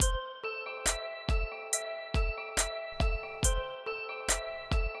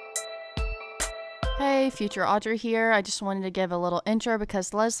Hey, future Audrey here. I just wanted to give a little intro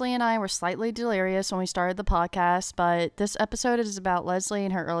because Leslie and I were slightly delirious when we started the podcast, but this episode is about Leslie in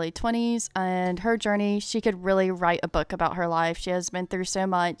her early 20s and her journey. She could really write a book about her life. She has been through so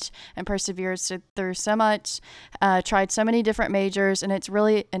much and persevered through so much, tried so many different majors, and it's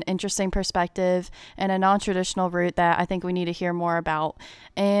really an interesting perspective and a non-traditional route that I think we need to hear more about.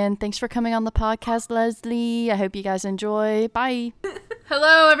 And thanks for coming on the podcast, Leslie. I hope you guys enjoy. Bye.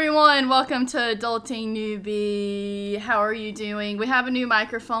 Hello, everyone. Welcome to Adulting Newbie. How are you doing? We have a new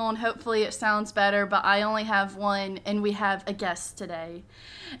microphone. Hopefully it sounds better, but I only have one, and we have a guest today.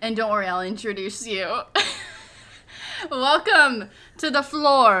 And don't worry, I'll introduce you. Welcome to the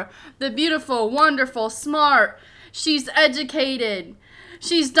floor. The beautiful, wonderful, smart. She's educated.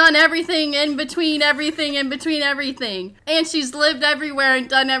 She's done everything in between everything in between everything. And she's lived everywhere and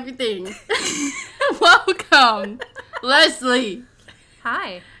done everything. Welcome, Leslie.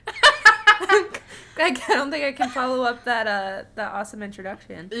 Hi. I don't think I can follow up that awesome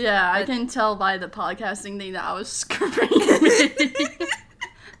introduction. Yeah, I can tell by the podcasting thing that I was screaming.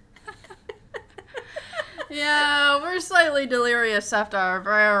 Yeah, we're slightly delirious after our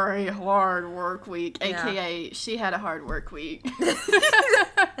very hard work week, aka she had a hard work week.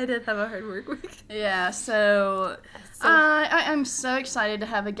 I did have a hard work week. Yeah, so I'm so excited to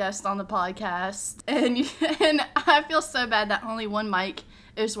have a guest on the podcast, and I feel so bad that only one mic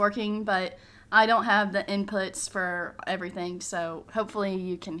is working, but I don't have the inputs for everything, so hopefully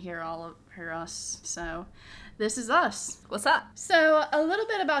you can hear us. So this is us. What's up? So a little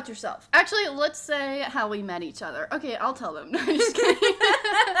bit about yourself. Actually, let's say how we met each other. Okay, I'll tell them. No, I'm just kidding.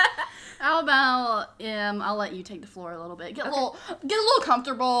 How about I'll let you take the floor a little bit. Get a little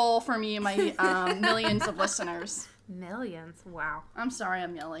comfortable for me and my millions of listeners. Millions? Wow. I'm sorry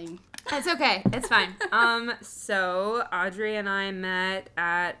I'm yelling. It's okay. It's fine. So Audrey and I met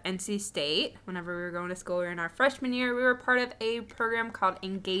at NC State whenever we were going to school. We were in our freshman year. We were part of a program called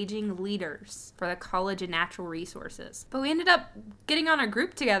Engaging Leaders for the College of Natural Resources. But we ended up getting on a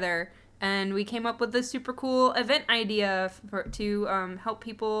group together, and we came up with this super cool event idea to help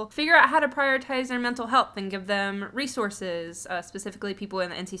people figure out how to prioritize their mental health and give them resources, specifically people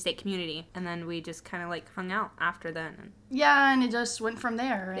in the NC State community. And then we just kind of hung out after then. Yeah, and it just went from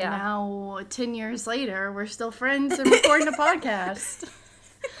there. And now, 10 years later, we're still friends and recording a podcast.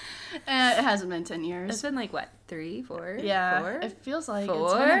 It hasn't been 10 years. It's been 3, 4? Yeah, 4? it feels like 4?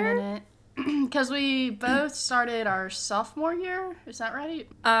 It's been a minute. Because we both started our sophomore year, is that right?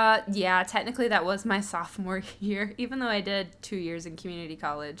 Yeah, technically that was my sophomore year, even though I did 2 years in community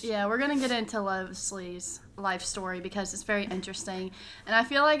college. Yeah, we're going to get into Leslie's life story because it's very interesting. And I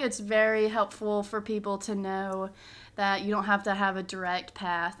feel like it's very helpful for people to know that you don't have to have a direct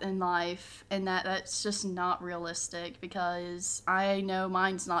path in life and that's just not realistic, because I know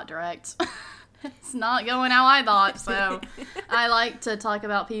mine's not direct. It's not going how I thought, so I like to talk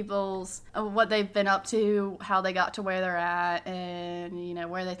about people's what they've been up to, how they got to where they're at, and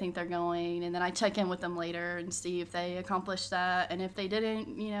where they think they're going, and then I check in with them later and see if they accomplished that, and if they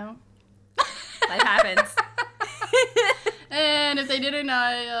didn't, life happens. And if they didn't,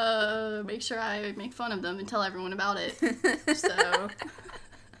 I make sure I make fun of them and tell everyone about it. So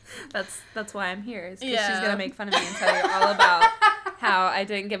that's why I'm here. Is because she's gonna make fun of me and tell you all about how I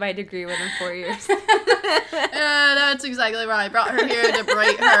didn't get my degree within 4 years. Yeah, that's exactly right. I brought her here to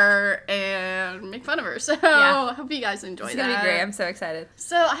berate her and make fun of her. So I hope you guys enjoy that. It's gonna be great. I'm so excited.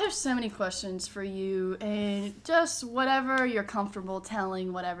 So I have so many questions for you, and just whatever you're comfortable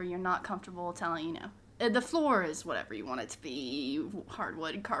telling, whatever you're not comfortable telling, The floor is whatever you want it to be.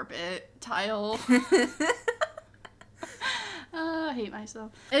 Hardwood, carpet, tile. I hate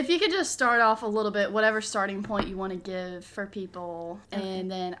myself. If you could just start off a little bit, whatever starting point you want to give for people,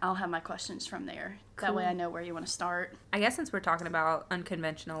 and then I'll have my questions from there. Cool. That way I know where you want to start. I guess since we're talking about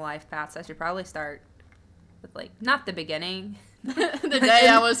unconventional life paths, I should probably start with, not the beginning. The day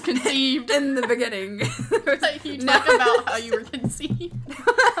I was conceived. In the beginning. You talk about how you were conceived.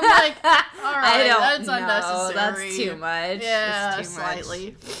 I'm like, all right, that's unnecessary. That's too much. Yeah, too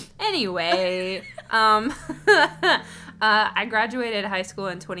slightly. Much. Anyway, I graduated high school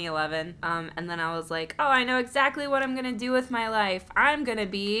in 2011, and then I was like, I know exactly what I'm going to do with my life. I'm going to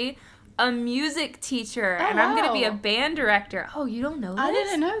be a music teacher, and I'm going to be a band director. Oh, you don't know this? I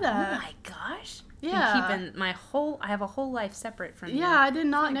didn't know that. Oh my gosh. Yeah. I'm keeping I have a whole life separate from you. Yeah, I did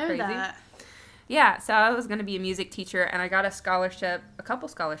not know that. Yeah, so I was going to be a music teacher, and I got a couple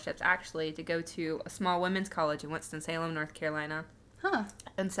scholarships actually, to go to a small women's college in Winston-Salem, North Carolina. Huh.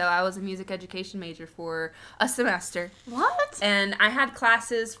 And so I was a music education major for a semester. What? And I had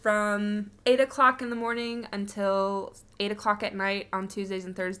classes from 8 o'clock in the morning until 8 o'clock at night on Tuesdays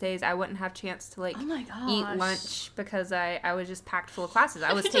and Thursdays. I wouldn't have chance to, like, Oh my gosh. eat lunch because I was just packed full of classes.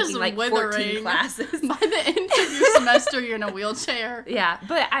 I was You're taking, just like, withering. 14 classes. By the end of your semester, you're in a wheelchair. Yeah,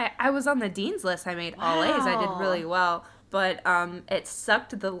 but I was on the dean's list. I made all A's. I did Wow. really well. But it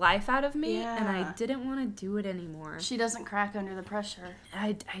sucked the life out of me, and I Yeah. didn't want to do it anymore. She doesn't crack under the pressure.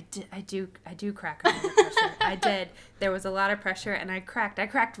 I do crack under the pressure. I did. There was a lot of pressure, and I cracked. I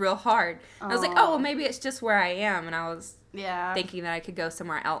cracked real hard. I was like, oh, well, maybe it's just where I am, and I was Yeah. thinking that I could go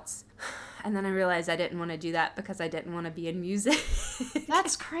somewhere else. And then I realized I didn't want to do that because I didn't want to be in music.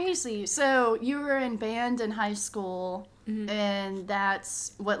 That's crazy. So you were in band in high school, and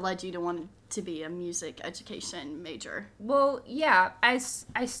that's what led you to want to be a music education major. Well, yeah. I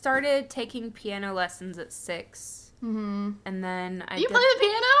started taking piano lessons at 6. Mm-hmm. And then I You did, play the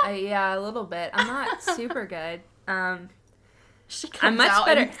piano? yeah, a little bit. I'm not super good. She comes much out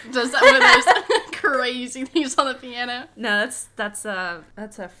better. and does one of those crazy things on the piano. No, that's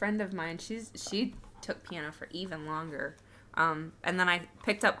a friend of mine. She took piano for even longer. And then I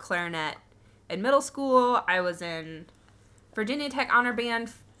picked up clarinet in middle school. I was in Virginia Tech Honor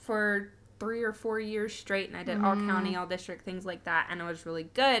Band for 3 or 4 years straight, and I did all county, all district, things like that, and it was really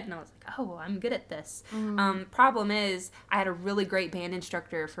good, and I was like, oh, I'm good at this. Problem is, I had a really great band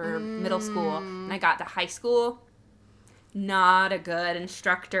instructor for middle school, and I got to high school, not a good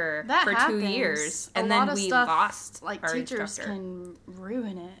instructor That for happens. 2 years, A and lot then of we stuff, lost like, our teachers instructor. can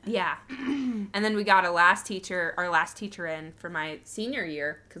ruin it. Yeah. And then we got our last teacher in for my senior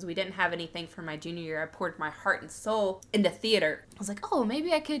year because we didn't have anything for my junior year. I poured my heart and soul into theater. I was like, oh,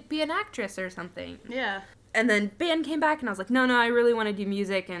 maybe I could be an actress or something. Yeah. And then band came back and I was like, no, I really want to do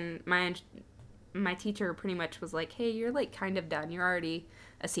music. And my teacher pretty much was like, hey, you're like kind of done. You're already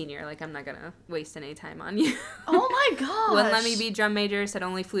a senior. Like, I'm not going to waste any time on you. Oh my gosh. Wouldn't let me be drum major. Said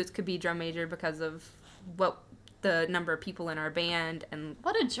only flutes could be drum major because of what the number of people in our band, and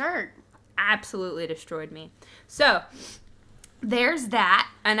What a jerk. absolutely destroyed me. So there's that,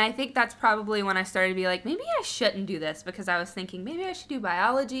 and I think that's probably when I started to be like, maybe I shouldn't do this, because I was thinking maybe I should do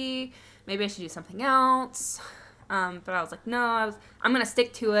biology, maybe I should do something else. But I was like, no, I'm gonna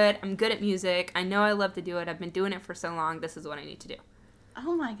stick to it. I'm good at music. I know I love to do it. I've been doing it for so long. This is what I need to do.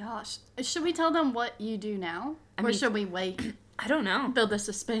 Oh my gosh. Should we tell them what you do now? I Or mean- should we wait? I don't know. Build the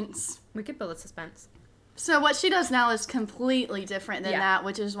suspense. We could build a suspense. So what she does now is completely different than Yeah. that,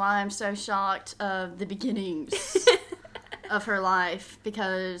 which is why I'm so shocked of the beginnings of her life,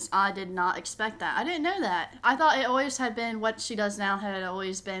 because I did not expect that. I didn't know that. I thought it always had been what she does now had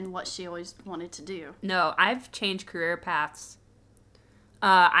always been what she always wanted to do. No, I've changed career paths.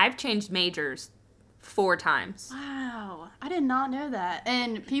 I've changed majors 4 times. Wow. I did not know that.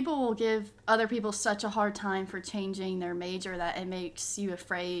 And people will give other people such a hard time for changing their major that it makes you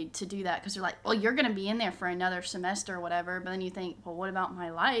afraid to do that, because you're like, well, you're going to be in there for another semester or whatever. But then you think, well, what about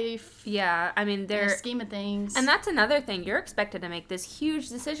my life? Yeah, I mean, In the they're... scheme of things. And that's another thing. You're expected to make this huge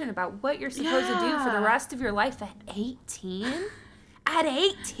decision about what you're supposed to do for the Yeah. rest of your life at 18? At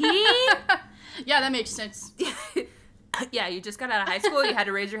 18? Yeah, that makes sense. Yeah, you just got out of high school. You had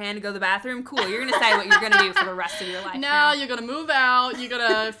to raise your hand to go to the bathroom. Cool. You're going to decide what you're going to do for the rest of your life. Now you're going to move out. You're going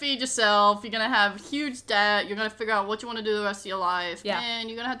to feed yourself. You're going to have huge debt. You're going to figure out what you want to do the rest of your life. Yeah. And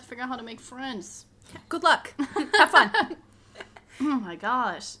you're going to have to figure out how to make friends. Good luck. Have fun. Oh my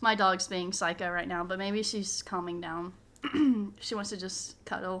gosh. My dog's being psycho right now, but maybe she's calming down. She wants to just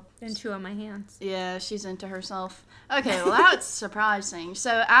cuddle. And chew on my hands. Yeah, she's into herself. Okay, well, that's surprising. So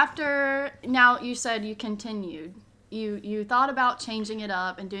after, now you said you continued. You thought about changing it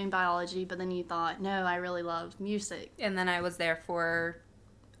up and doing biology, but then you thought, no, I really love music. And then I was there for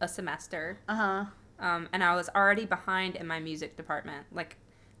a semester. Uh-huh. And I was already behind in my music department. Like,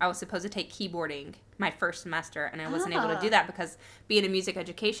 I was supposed to take keyboarding my first semester, and I wasn't able to do that because being a music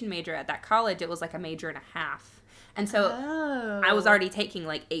education major at that college, it was like a major and a half. And so I was already taking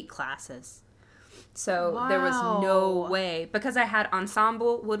like 8 classes. So there was no Wow. way, because I had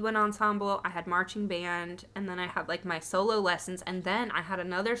ensemble, woodwind ensemble, I had marching band, and then I had like my solo lessons, and then I had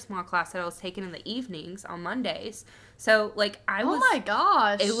another small class that I was taking in the evenings on Mondays. So like I was, Oh my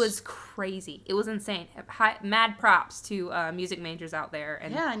gosh. it was crazy. It was insane. Mad props to music majors out there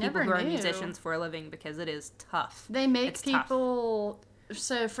and Yeah, I people never who are knew. musicians for a living, because it is tough. They make It's tough. people.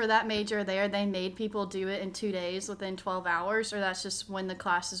 So for that major there, they made people do it in 2 days within 12 hours, or that's just when the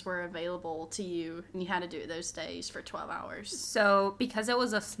classes were available to you and you had to do it those days for 12 hours? So because it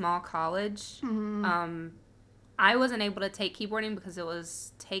was a small college, I wasn't able to take keyboarding because it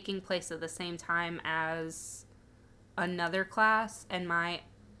was taking place at the same time as another class, and my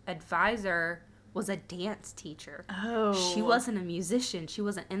advisor was a dance teacher. Oh. She wasn't a musician. She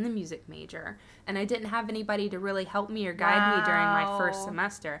wasn't in the music major. And I didn't have anybody to really help me or guide me during my first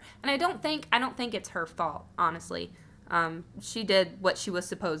semester. And I don't think it's her fault, honestly. She did what she was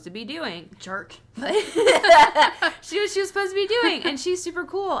supposed to be doing. Jerk. she was supposed to be doing, and she's super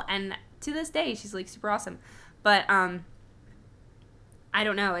cool. And to this day, she's like super awesome. But I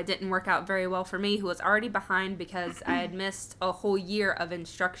don't know. It didn't work out very well for me, who was already behind because I had missed a whole year of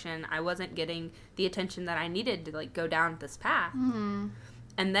instruction. I wasn't getting the attention that I needed to like go down this path. Mm-hmm.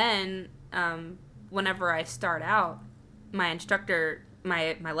 And then whenever I start out, my instructor,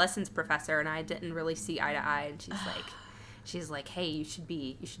 my lessons professor, and I didn't really see eye to eye, and she's like, hey, you should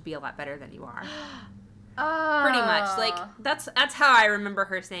be a lot better than you are. Pretty much. Like that's how I remember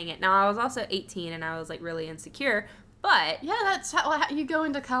her saying it. Now I was also 18 and I was like really insecure. But yeah, that's how you go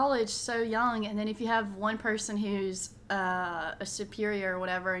into college so young, and then if you have one person who's a superior or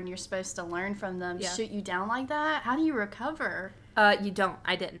whatever, and you're supposed to learn from them, shoot you down like that, how do you recover? You don't.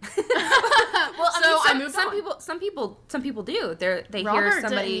 I didn't. Well, I mean, some people do. They Robert hear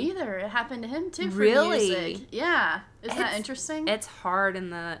somebody. Didn't either. It happened to him too. For really? Music. Yeah. Isn't that interesting? It's hard in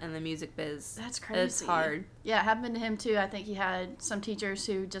the music biz. That's crazy. It's hard. Yeah, it happened to him too. I think he had some teachers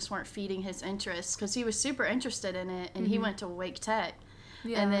who just weren't feeding his interest because he was super interested in it, and he went to Wake Tech.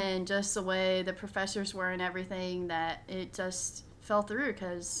 Yeah. And then just the way the professors were and everything, that it just fell through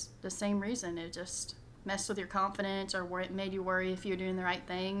because the same reason. It just messed with your confidence or it made you worry if you're doing the right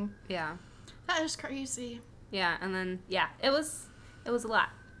thing. Yeah. That is crazy. Yeah, and then, it was a lot.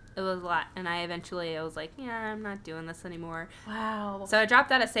 It was a lot. And I was like, yeah, I'm not doing this anymore. Wow. So I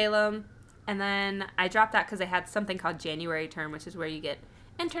dropped out of Salem, and then I dropped out because I had something called January term, which is where you get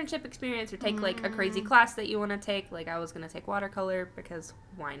internship experience or take, like, a crazy class that you want to take. Like, I was going to take watercolor because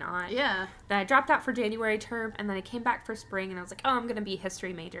why not? Yeah. Then I dropped out for January term, and then I came back for spring, and I was like, oh, I'm going to be a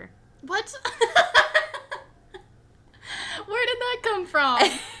history major. What? Where did that come from?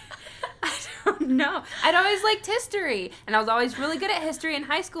 I don't know. I'd always liked history, and I was always really good at history in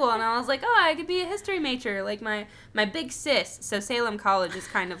high school, and I was like, oh, I could be a history major. Like, my big sis, so Salem College is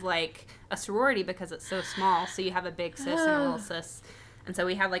kind of like a sorority because it's so small, so you have a big sis and a little sis. And so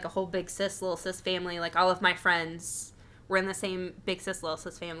we have, like, a whole big sis, little sis family. Like, all of my friends were in the same big sis, little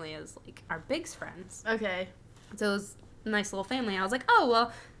sis family as, like, our big's friends. Okay. So it was a nice little family. I was like, oh,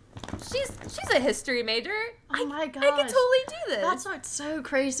 well, she's a history major. Oh my gosh. I could totally do this. That's what's so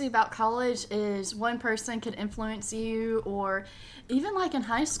crazy about college is one person could influence you, or even like in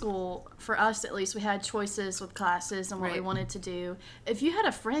high school, for us at least, we had choices with classes and what we wanted to do. If you had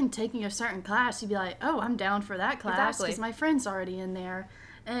a friend taking a certain class, you'd be like, oh, I'm down for that class because my friend's already in there.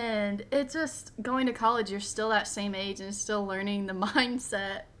 And it's just going to college, you're still that same age and still learning the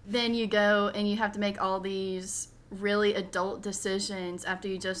mindset. Then you go and you have to make all these really adult decisions after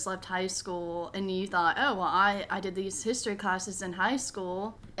you just left high school, and you thought, oh, well, I did these history classes in high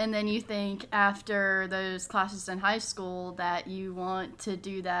school, and then you think after those classes in high school that you want to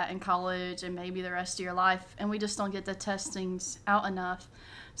do that in college and maybe the rest of your life, and we just don't get the testings out enough.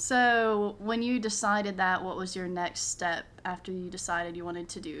 So when you decided that, what was your next step after you decided you wanted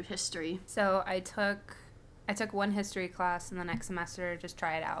to do history? So I took one history class in the next semester, just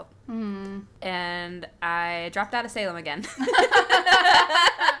try it out. Mm. And I dropped out of Salem again.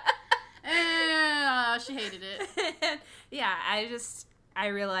 And she hated it. Yeah, I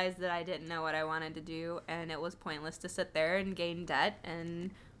realized that I didn't know what I wanted to do, and it was pointless to sit there and gain debt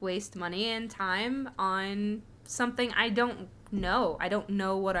and waste money and time on something I don't know. I don't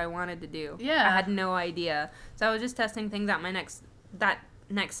know what I wanted to do. Yeah. I had no idea. So I was just testing things out next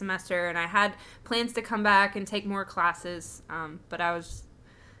semester, and I had plans to come back and take more classes, but I was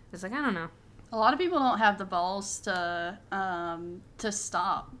like, I don't know. A lot of people don't have the balls to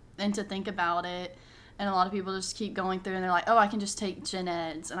stop and to think about it, and a lot of people just keep going through and they're like, oh, I can just take gen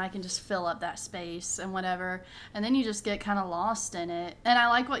eds and I can just fill up that space and whatever, and then you just get kind of lost in it. And I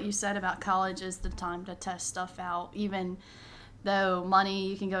like what you said about college is the time to test stuff out, even though money,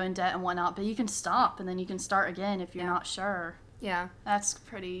 you can go in debt and whatnot, but you can stop and then you can start again if you're not sure. Yeah. That's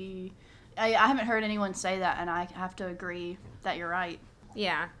pretty... I haven't heard anyone say that, and I have to agree that you're right.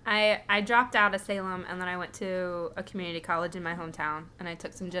 Yeah. I dropped out of Salem, and then I went to a community college in my hometown, and I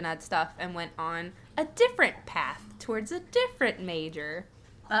took some gen ed stuff and went on a different path towards a different major.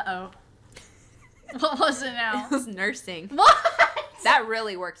 Uh-oh. What was it now? It was nursing. What? That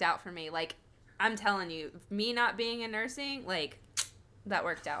really worked out for me. Like, I'm telling you, me not being in nursing, like, that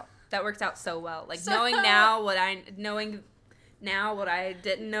worked out. That worked out so well. Like, knowing now what I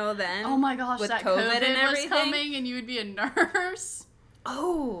didn't know then. Oh my gosh, with that COVID and everything was coming and you would be a nurse.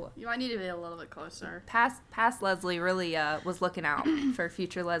 Oh, You might need to be a little bit closer. past Leslie really was looking out for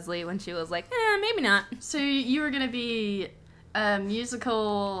future Leslie when she was like, maybe not. So you were going to be a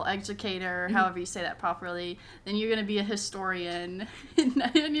musical educator, however you say that properly. Then you're going to be a historian.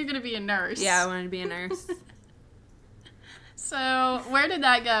 And you're going to be a nurse. Yeah, I wanted to be a nurse. So where did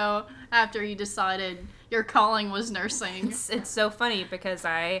that go after you decided your calling was nursing? It's so funny because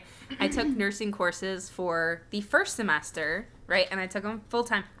I took nursing courses for the first semester, right? And I took them full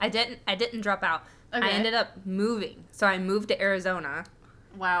time. I didn't drop out. Okay. I ended up moving. So I moved to Arizona.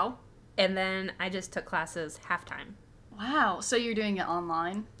 Wow. And then I just took classes half-time. Wow. So you're doing it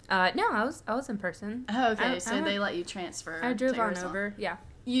online? No, I was in person. Oh, okay. I they let you transfer. I drove to on Arizona. over. Yeah.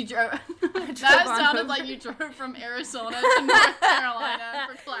 You drove. drove That on sounded over. like you drove from Arizona to North Carolina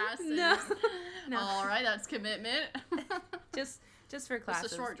for classes. No. All right, that's commitment. Just for classes.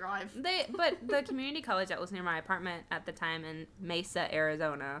 It's a short drive. But the community college that was near my apartment at the time in Mesa,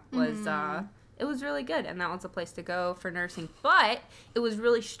 Arizona, was it was really good, and that was a place to go for nursing. But it was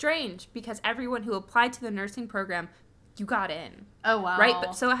really strange because everyone who applied to the nursing program, you got in. Oh, wow. Right?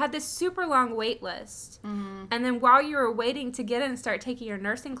 But so I had this super long wait list. And then while you were waiting to get in and start taking your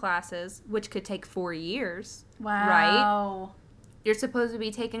nursing classes, which could take 4 years, Wow. you're supposed to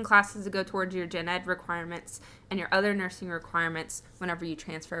be taking classes to go towards your gen ed requirements and your other nursing requirements whenever you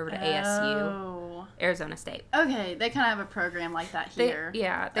transfer over to ASU, Arizona State. Okay, they kind of have a program like that here.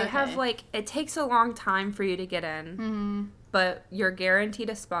 They have, like, it takes a long time for you to get in, but you're guaranteed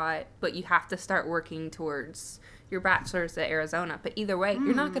a spot, but you have to start working towards your bachelor's at Arizona. But either way,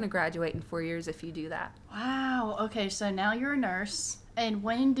 you're not going to graduate in 4 years if you do that. Wow. Okay, so now you're a nurse. And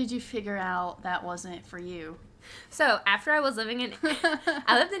when did you figure out that wasn't for you? So after I was living in,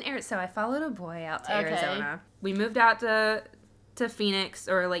 I lived in Arizona, so I followed a boy out to Arizona. We moved out to Phoenix,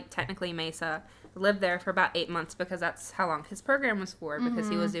 or like technically Mesa. Lived there for about 8 months because that's how long his program was for, because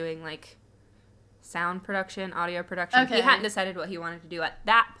he was doing like sound production, audio production. Okay. He hadn't decided what he wanted to do at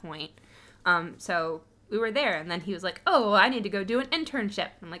that point. So we were there, and then he was like, oh, I need to go do an internship.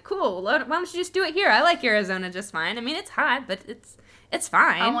 I'm like, cool, why don't you just do it here? I like Arizona just fine. I mean, it's hot, but it's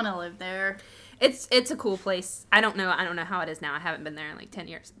fine. I want to live there. It's a cool place. I don't know how it is now. I haven't been there in like 10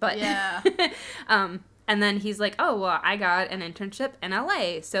 years. But Yeah. And then he's like, oh, well, I got an internship in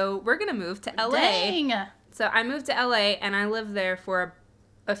LA, so we're going to move to LA. Dang. So I moved to LA, and I lived there for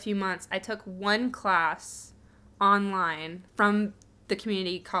a few months. I took one class online from the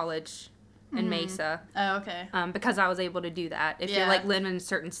community college in Mesa. Oh, okay. Because I was able to do that. If you're like living in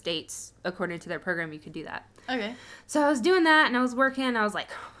certain states, according to their program, you could do that. Okay. So I was doing that, and I was working. I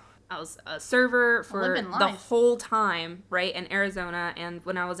was a server for the whole time, right, in Arizona. And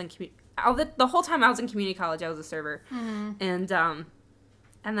when I was in the whole time I was in community college, I was a server.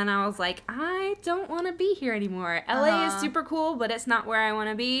 And then I was like, I don't want to be here anymore. LA is super cool, but it's not where I want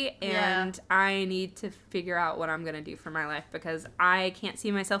to be. And I need to figure out what I'm going to do for my life, because I can't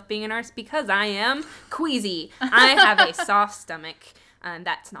see myself being a nurse because I am queasy. I have a soft stomach, and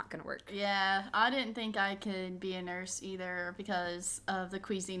that's not going to work. Yeah, I didn't think I could be a nurse either because of the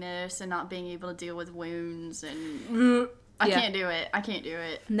queasiness and not being able to deal with wounds. And I can't do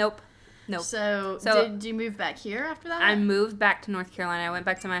it. Nope. So did you move back here after that? I moved back to North Carolina. I went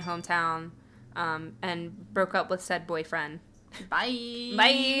back to my hometown and broke up with said boyfriend. Bye.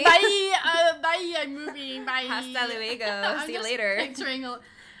 Bye. Bye. Bye. I'm moving. Bye. Hasta luego. See you later. Picturing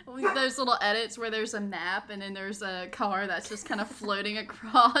those little edits where there's a map and then there's a car that's just kind of floating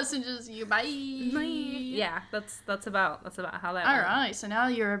across and just you bye. Yeah, that's about how that All went. right, so now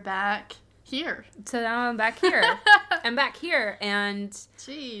you're back here. So now I'm back here. I'm back here, and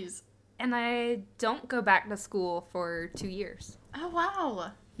Jeez. And I don't go back to school for 2 years. Oh,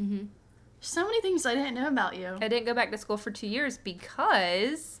 wow. So many things I didn't know about you. I didn't go back to school for 2 years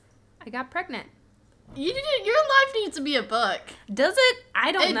because I got pregnant. Your life needs to be a book. Does it?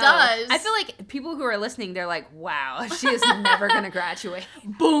 I don't know. It does. I feel like people who are listening, they're like, wow, she is never going to graduate.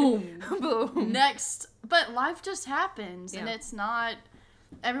 Boom. Boom. Next. But life just happens, and Yeah. it's not...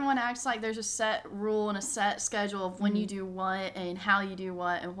 Everyone acts like there's a set rule and a set schedule of when you do what and how you do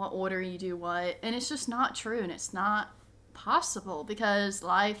what and what order you do what. And it's just not true, and it's not possible because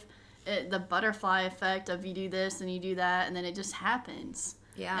life, the butterfly effect of you do this and you do that, and then it just happens.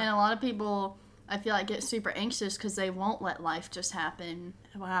 Yeah. And a lot of people, I feel like, get super anxious because they won't let life just happen.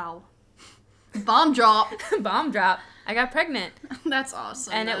 Wow. Bomb drop. Bomb drop. I got pregnant. That's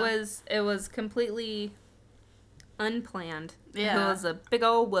awesome. And though. it was completely unplanned. Yeah. It was a big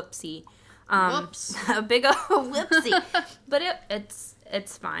old whoopsie. Whoops. A big old whoopsie. But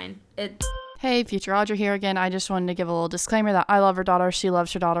it's fine. Hey, future Audrey here again. I just wanted to give a little disclaimer that I love her daughter. She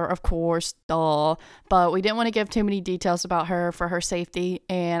loves her daughter, of course, duh. But we didn't want to give too many details about her for her safety.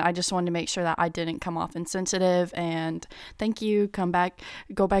 And I just wanted to make sure that I didn't come off insensitive. And thank you. Go back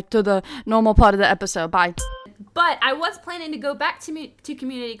to the normal part of the episode. Bye. But I was planning to go back to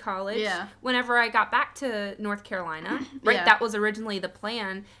community college whenever I got back to North Carolina. Right, that was originally the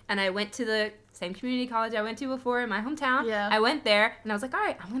plan. And I went to the same community college I went to before in my hometown. Yeah. I went there, and I was like, all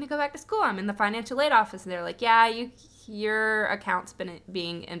right, I'm going to go back to school. I'm in the financial aid office. And they're like, yeah, your account's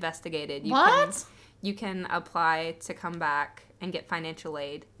being investigated. You can apply to come back and get financial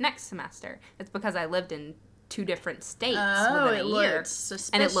aid next semester. It's because I lived in 2 different states within a year. Looked suspicious.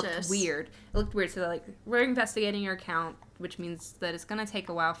 And it looked weird. So they're like, we're investigating your account, which means that it's going to take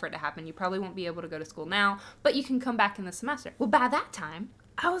a while for it to happen. You probably won't be able to go to school now, but you can come back in the semester. Well, by that time,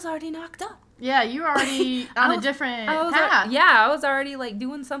 I was already knocked up. Yeah, you were already on a different path. I was already, like,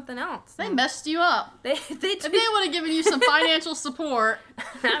 doing something else. They messed you up. If they would have given you some financial support,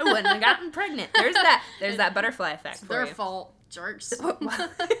 I wouldn't have gotten pregnant. There's that butterfly effect it's their fault, jerks.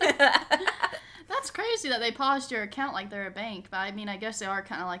 That's crazy that they paused your account like they're a bank. But, I mean, I guess they are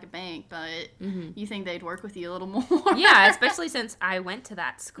kind of like a bank, but you think they'd work with you a little more. Yeah, especially since I went to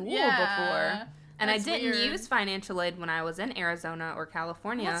that school before. And I didn't use financial aid when I was in Arizona or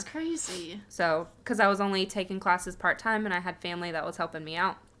California. That's crazy. So, because I was only taking classes part-time and I had family that was helping me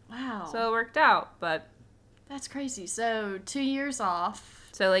out. Wow. So it worked out, but... That's crazy. So, 2 years off.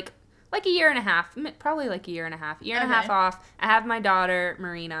 So, like a year and a half. Probably like a year and a half. Year and a half off. I have my daughter,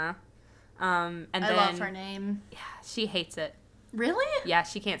 Marina. I love her name. Yeah, she hates it. Really? Yeah,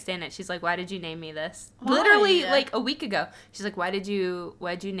 she can't stand it. She's like, why did you name me this? Why? Literally, like, a week ago. She's like, why'd you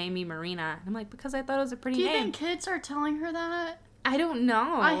name me Marina? And I'm like, because I thought it was a pretty name. Do you think kids are telling her that? I don't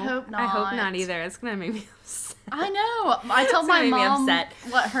know. I hope not. I hope not either. It's going to make me upset. I know. I told my mom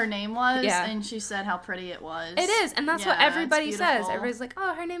what her name was, and she said how pretty it was. It is, and that's what everybody says. Everybody's like,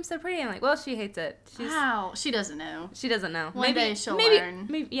 oh, her name's so pretty. I'm like, well, she hates it. Wow. She doesn't know. She doesn't know. One day she'll learn.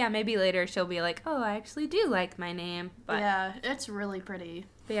 Maybe later she'll be like, oh, I actually do like my name. But yeah, it's really pretty.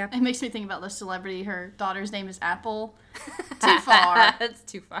 But yeah. It makes me think about the celebrity. Her daughter's name is Apple. Too far. That's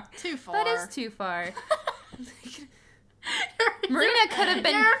too far. Too far. That is too far. Marina could have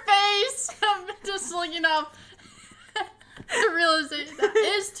been... Your face! I'm just looking up the realization that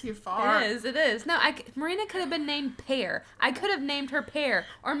is too far. It is. No, Marina could have been named Pear. I could have named her Pear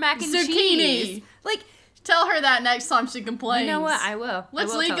or Mac and Zucchini. Cheese. Like... Tell her that next time she complains. You know what? I will.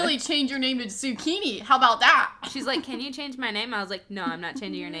 Let's legally change your name to Zucchini. How about that? She's like, can you change my name? I was like, no, I'm not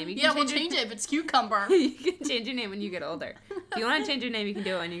changing your name. You can we'll change it if it's Cucumber. You can change your name when you get older. If you want to change your name, you can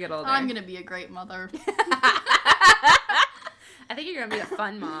do it when you get older. I'm going to be a great mother. I think you're going to be a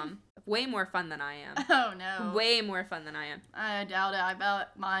fun mom. Way more fun than I am. Oh, no. Way more fun than I am. I doubt it. I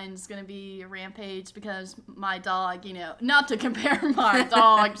bet mine's going to be a rampage because my dog, not to compare my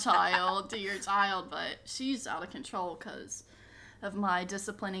dog child to your child, but she's out of control because of my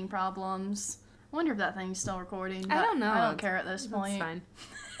disciplining problems. I wonder if that thing's still recording. I don't know. I don't care at this point. That's fine.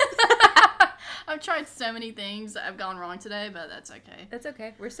 I've tried so many things that have gone wrong today, but that's okay. That's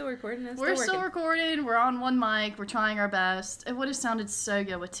okay. We're still recording. We're still recording. We're on one mic. We're trying our best. It would have sounded so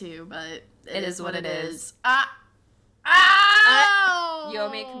good with 2, but it is what it is. You owe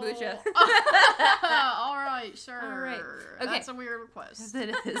me kombucha. All right, sure. All right. Okay. That's a weird request.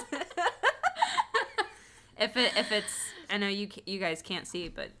 It is. If it's, I know you guys can't see,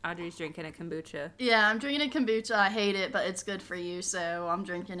 but Audrey's drinking a kombucha. Yeah, I'm drinking a kombucha. I hate it, but it's good for you, so I'm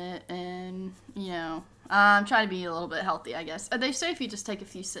drinking it, and I'm trying to be a little bit healthy, I guess. They say if you just take a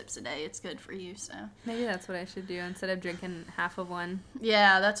few sips a day, it's good for you, so. Maybe that's what I should do instead of drinking half of one.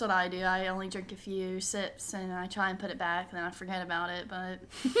 Yeah, that's what I do. I only drink a few sips, and I try and put it back, and then I forget about it, but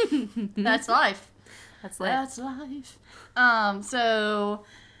that's life. That's life. That's life. So...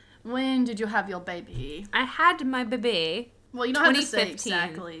 When did you have your baby? I had my baby. Well, you don't have to say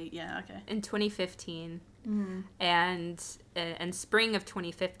exactly. Yeah, okay. In 2015. Mm-hmm. And in spring of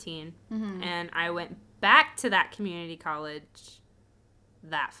 2015. Mm-hmm. And I went back to that community college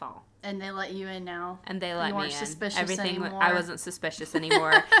that fall. And they let you in now. And they let me in. You weren't suspicious anymore. I wasn't suspicious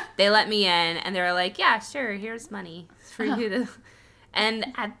anymore. They let me in, and they were like, yeah, sure, here's money for you to... And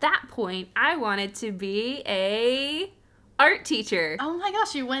at that point, I wanted to be a... art teacher. Oh my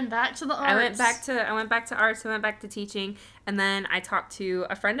gosh, you went back to the arts. I went back to arts, I went back to teaching, and then I talked to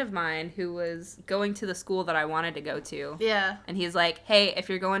a friend of mine who was going to the school that I wanted to go to. Yeah. And he's like, hey, if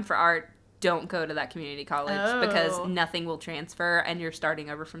you're going for art, don't go to that community college because nothing will transfer and you're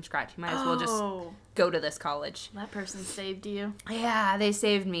starting over from scratch. You might as well just go to this college. That person saved you. Yeah, they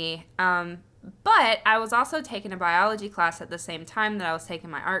saved me. But I was also taking a biology class at the same time that I was taking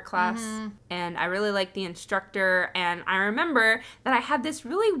my art class. And I really liked the instructor. And I remember that I had this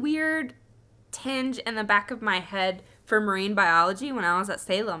really weird tinge in the back of my head for marine biology when I was at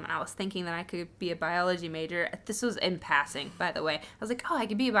Salem, and I was thinking that I could be a biology major. This was in passing, by the way. I was like, oh, I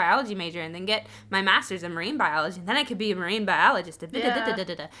could be a biology major and then get my master's in marine biology, and then I could be a marine biologist.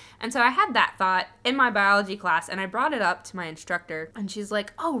 Yeah. And so I had that thought in my biology class, and I brought it up to my instructor, and she's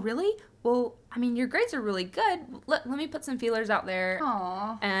like, oh, really? Well, I mean, your grades are really good. Let me put some feelers out there,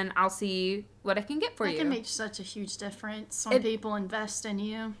 Aw. and I'll see what I can get for you. That can make such a huge difference when people invest in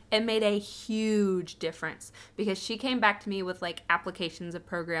you. It made a huge difference because she came back to me with like applications of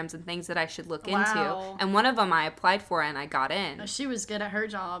programs and things that I should look into. And one of them I applied for and I got in. Oh, she was good at her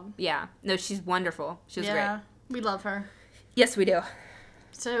job. Yeah. No, she's wonderful. She was great. We love her. Yes, we do.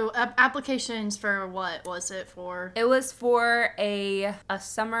 So applications for what was it for? It was for a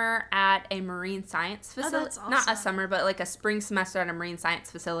summer at a marine science facility. Oh, that's awesome. Not a summer, but like a spring semester at a marine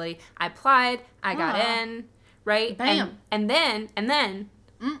science facility. I applied. I got in. Right? Bam. And then.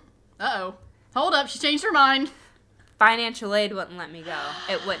 Uh-oh. Hold up. She changed her mind. Financial aid wouldn't let me go.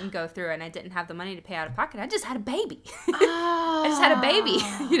 It wouldn't go through, and I didn't have the money to pay out of pocket. I just had a baby. Oh. I just had a baby,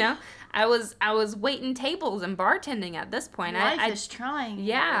 you know? I was waiting tables and bartending at this point. Life is trying.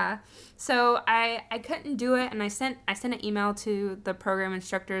 Yeah. So I couldn't do it, and I sent an email to the program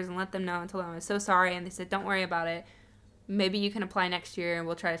instructors and let them know and told them I was so sorry, and they said, don't worry about it. Maybe you can apply next year, and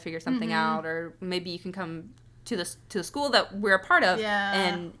we'll try to figure something out, or maybe you can come to the school that we're a part of,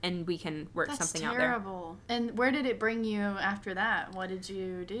 and we can work something out there. That's terrible. And where did it bring you after that? What did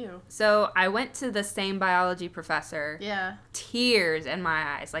you do? So I went to the same biology professor. Yeah. Tears in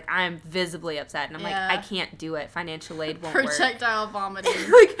my eyes. Like, I'm visibly upset. And I'm like, I can't do it. Financial aid won't Projectile vomiting.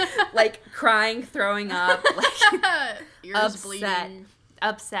 like crying, throwing up. Like, ears bleeding.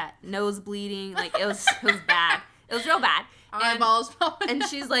 Upset. Nose bleeding. Like, it was bad. It was real bad. Eyeballs popping. And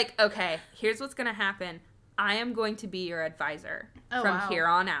she's like, okay, here's what's going to happen. I am going to be your advisor from here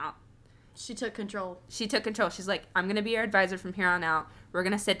on out. She took control. She's like, I'm going to be your advisor from here on out. We're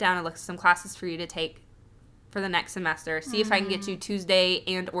going to sit down and look at some classes for you to take for the next semester. See if I can get you Tuesday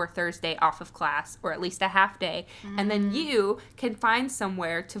and or Thursday off of class, or at least a half day. And then you can find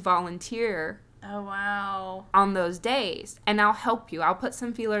somewhere to volunteer. Oh, wow. On those days. And I'll help you. I'll put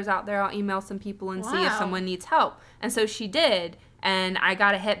some feelers out there. I'll email some people and see if someone needs help. And so she did. And I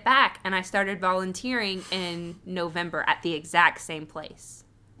got a hit back, and I started volunteering in November at the exact same place.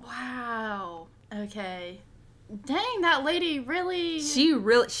 Wow. Okay. Dang, that lady really...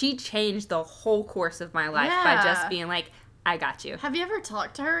 She changed the whole course of my life by just being like, I got you. Have you ever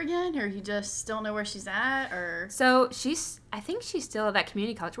talked to her again, or you just don't know where she's at, or... So, I think she's still at that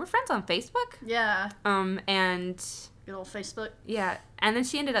community college. We're friends on Facebook. Yeah. And... Good old Facebook. Yeah, and then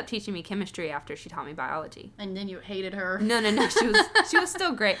she ended up teaching me chemistry after she taught me biology. And then you hated her. No, she was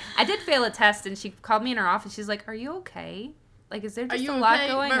still great. I did fail a test, and she called me in her office. She's like, "Are you okay? Like, is there just a lot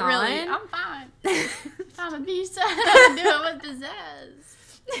going on?" Really, I'm fine. I'm a beast. I'm doing what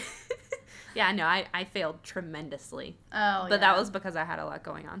possess. Yeah, no, I failed tremendously. Oh, but that was because I had a lot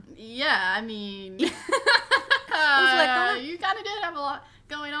going on. Yeah, I mean, you kind of did have a lot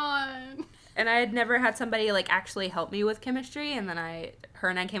going on. And I had never had somebody, like, actually help me with chemistry, and then her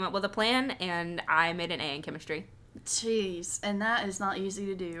and I came up with a plan, and I made an A in chemistry. Jeez, and that is not easy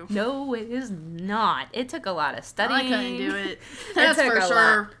to do. No, it is not. It took a lot of studying. I couldn't do it. That's for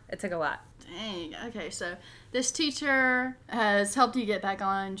sure. It took a lot. Dang. Okay, so this teacher has helped you get back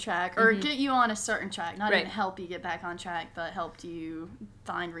on track, or get you on a certain track. Not even help you get back on track, but helped you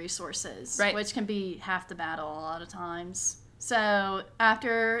find resources, which can be half the battle a lot of times. So,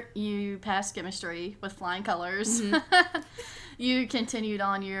 after you passed chemistry with flying colors, you continued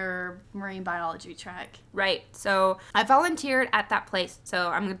on your marine biology track. Right. So, I volunteered at that place. So,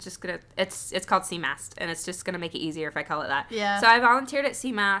 I'm just going to, it's called CMAST, and it's just going to make it easier if I call it that. Yeah. So, I volunteered at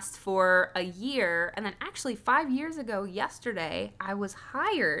CMAST for a year, and then actually 5 years ago, yesterday, I was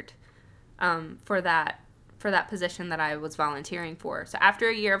hired for that position that I was volunteering for. So after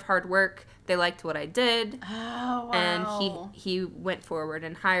a year of hard work, they liked what I did. Oh, wow. And he went forward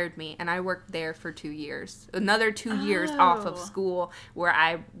and hired me, and I worked there for 2 years. Another 2 years off of school where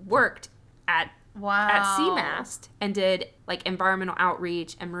I worked at CMAST and did like environmental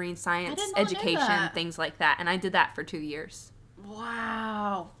outreach and marine science education, things like that. And I did that for 2 years.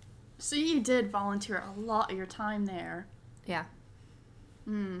 Wow. So you did volunteer a lot of your time there. Yeah.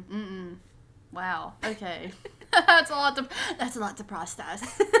 Wow. Okay. That's a lot to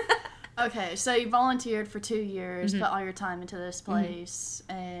process. Okay, so you volunteered for 2 years, put all your time into this place,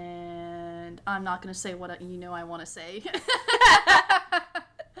 and I'm not going to say what I want to say.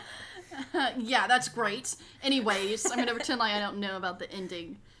 Yeah, that's great. Anyways, I'm gonna pretend like I don't know about the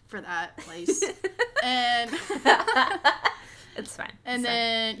ending for that place. And it's fine. And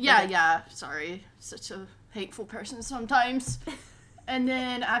then yeah, sorry, such a hateful person sometimes. And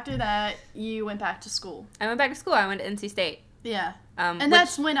then after that, you went back to school. I went back to school. I went to NC State. Yeah. And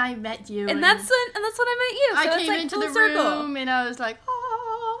that's when I met you. And that's when I met you. So I came into the room and I was like,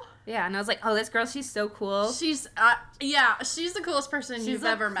 oh. Yeah, and I was like, oh, this girl, she's so cool. She's she's the coolest person you've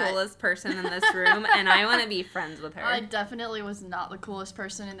ever met. She's the coolest person in this room, and I want to be friends with her. I definitely was not the coolest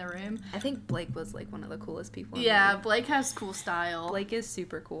person in the room. I think Blake was like one of the coolest people in the room. Blake has cool style. Blake is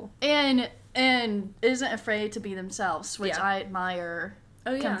super cool. And isn't afraid to be themselves, which I admire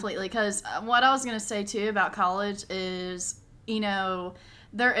completely. Because what I was going to say, too, about college is,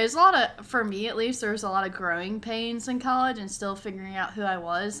 there is a lot of, for me at least, there's a lot of growing pains in college and still figuring out who I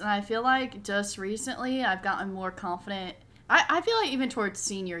was. And I feel like just recently I've gotten more confident. I feel like even towards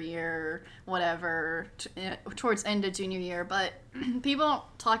senior year, whatever, towards end of junior year. But people don't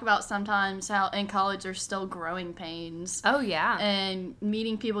talk about sometimes how in college there's still growing pains. Oh, yeah. And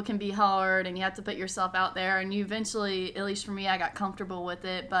meeting people can be hard and you have to put yourself out there. And you eventually, at least for me, I got comfortable with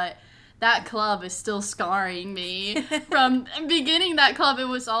it. But that club is still scarring me. From beginning that club, it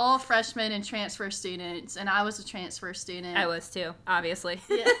was all freshmen and transfer students, and I was a transfer student. I was too, obviously.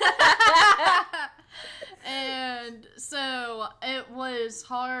 Yeah. And so it was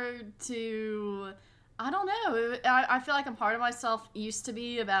hard to, I don't know, I feel like a part of myself used to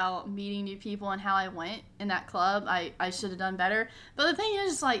be about meeting new people and how I went in that club. I should have done better. But the thing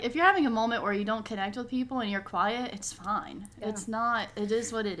is, like, if you're having a moment where you don't connect with people and you're quiet, it's fine. Yeah. It's not, it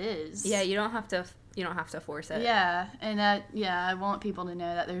is what it is. Yeah, you don't have to force it. Yeah, and I want people to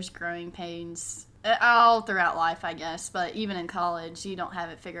know that there's growing pains all throughout life, I guess, but even in college, you don't have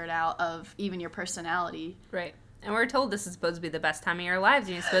it figured out of even your personality. Right. And we're told this is supposed to be the best time of your lives,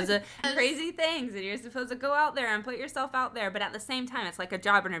 and you're supposed to do crazy things, and you're supposed to go out there and put yourself out there, but at the same time, it's like a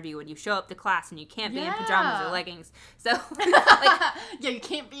job interview when you show up to class and you can't be in pajamas or leggings. So, yeah, you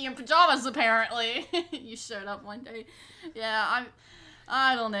can't be in pajamas, apparently. You showed up one day. Yeah,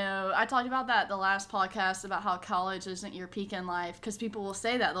 I don't know. I talked about that the last podcast about how college isn't your peak in life, because people will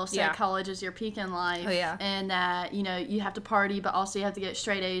say that. They'll say college is your peak in life. Oh, yeah. And that, you have to party, but also you have to get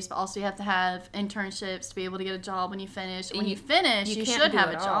straight A's, but also you have to have internships to be able to get a job when you finish. When you finish, you should have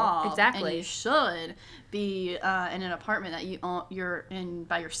a job. Exactly. And you should be in an apartment that you're in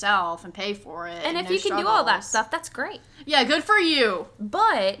by yourself and pay for it. And if you can do all that stuff, that's great. Yeah, good for you.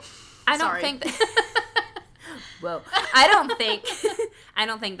 But I don't think that... Well, I don't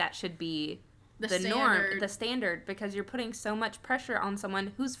think that should be the norm, the standard, because you're putting so much pressure on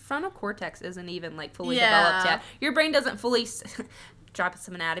someone whose frontal cortex isn't even like fully developed yet. Your brain doesn't fully drop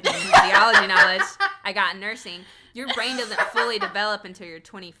some anatomy and physiology knowledge I got in nursing. Your brain doesn't fully develop until you're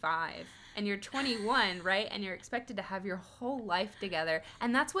 25. And you're 21, right? And you're expected to have your whole life together.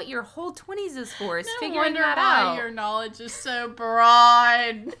 And that's what your whole 20s is for, is figuring that out. Why your knowledge is so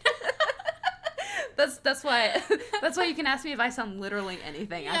broad. That's why you can ask me if I sound literally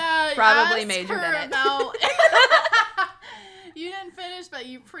anything. I probably majored in it. You didn't finish, but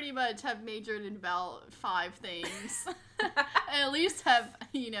you pretty much have majored in about 5 things. And at least have,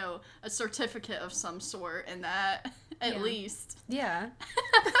 a certificate of some sort in that. At least. Yeah.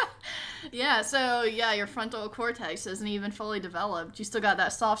 Yeah, so, your frontal cortex isn't even fully developed. You still got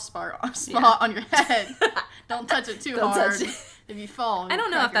that soft spot on your head. Don't touch it too hard. Touch it. If you fall, I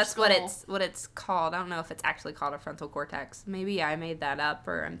don't know if that's what it's called. I don't know if it's actually called a frontal cortex. Maybe I made that up,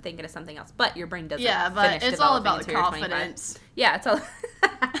 or I'm thinking of something else. But your brain doesn't. Yeah, but it's all about the confidence. Yeah, it's all.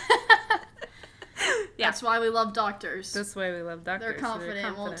 Yeah. That's why we love doctors. That's why we love doctors. They're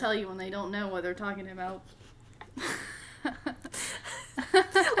confident. Won't tell you when they don't know what they're talking about.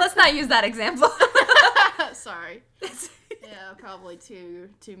 Let's not use that example. Sorry. Yeah, probably too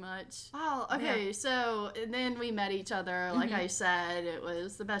much. Oh, okay. Yeah. So, and then we met each other. Like I said, it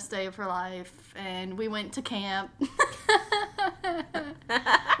was the best day of her life, and we went to camp.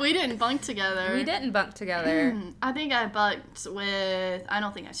 We didn't bunk together. I think I bunked with, I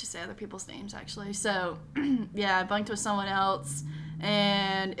don't think I should say other people's names, actually. So, yeah, I bunked with someone else,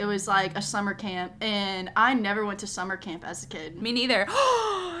 and it was like a summer camp, and I never went to summer camp as a kid. Me neither.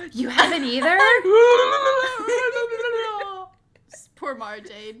 You haven't either? Poor Mara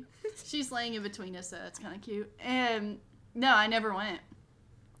Jade. She's laying in between us, so that's kind of cute. And no, I never went.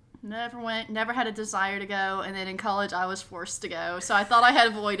 Never had a desire to go, and then in college I was forced to go, so I thought I had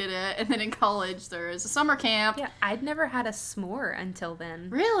avoided it, and then in college there is a summer camp. Yeah, I'd never had a s'more until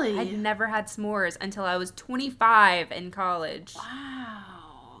then. Really? I'd never had s'mores until I was 25 in college. Wow.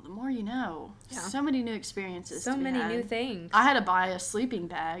 the more you know. Yeah. So many new experiences. So to be many had. new things. I had to buy a sleeping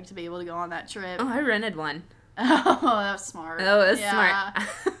bag to be able to go on that trip. Oh, I rented one. Oh, that's smart. Oh, that's smart.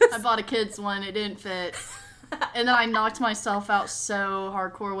 I bought a kid's one. It didn't fit. And then I knocked myself out so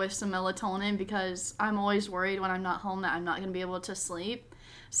hardcore with some melatonin because I'm always worried when I'm not home that I'm not going to be able to sleep.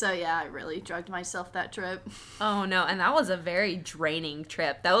 So, yeah, I really drugged myself that trip. Oh, no. And that was a very draining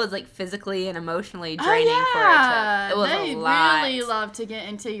trip. That was, like, physically and emotionally draining for a trip. It was a lot. They really love to get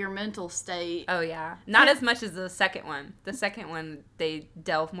into your mental state. Oh, yeah. Not as much as the second one. The second one, they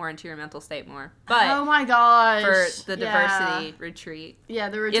delve more into your mental state more. But oh, my gosh. for the diversity retreat. Yeah,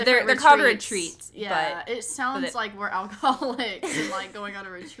 they're called retreats. Yeah, it sounds like we're alcoholics and, like, going on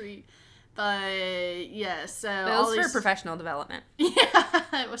a retreat. But, yeah, so... It was for professional development. Yeah,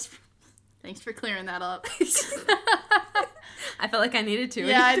 it was... Thanks for clearing that up. I felt like I needed to.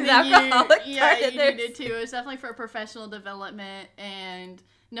 Yeah, I think you needed to. It was definitely for professional development and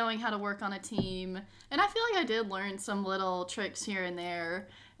knowing how to work on a team. And I feel like I did learn some little tricks here and there.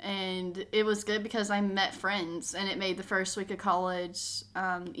 And it was good because I met friends, and it made the first week of college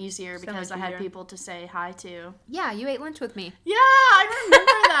easier because I had people to say hi to. Yeah, you ate lunch with me. Yeah, I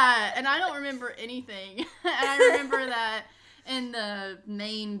remember that. And I don't remember anything. And I remember that in the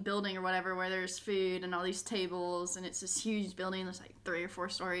main building or whatever where there's food and all these tables, and it's this huge building. There's like 3 or 4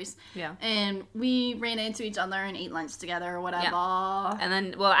 stories. Yeah. And we ran into each other and ate lunch together or whatever. Yeah. And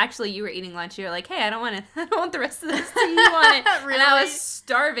then, well, actually, you were eating lunch. You were like, "Hey, I don't want the rest of this. Do you want it?" Really? And I was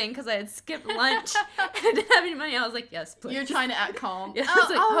starving because I had skipped lunch and didn't have any money. I was like, "Yes, please." You're trying to act calm. Yeah, I was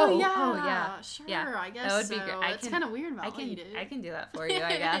like, yeah. Sure, yeah. I guess that would so. be good. It's kind of weird about what you did. I can do that for you,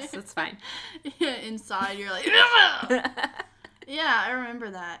 I guess. It's fine. Yeah, inside, you're like, yeah, I remember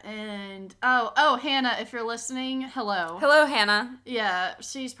that. And, Hannah, if you're listening, hello. Hello, Hannah. Yeah,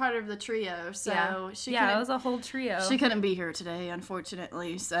 she's part of the trio, so it was a whole trio. She couldn't be here today,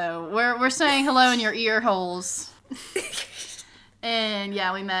 unfortunately, so we're saying hello in your ear holes. And,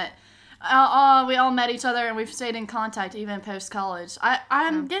 yeah, we met. We all met each other, and we've stayed in contact even post-college.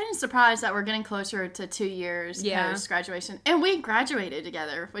 I'm getting surprised that we're getting closer to 2 years post-graduation. And we graduated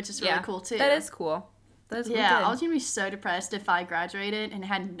together, which is really cool, too. That is cool. I was going to be so depressed if I graduated and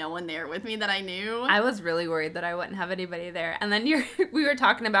had no one there with me that I knew. I was really worried that I wouldn't have anybody there. And then we were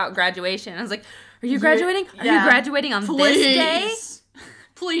talking about graduation. I was like, "Are you graduating? Are you graduating on this day?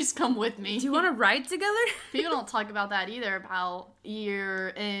 Please come with me. Do you want to ride together?" People don't talk about that either, about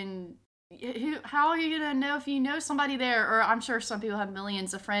how are you going to know if you know somebody there? Or I'm sure some people have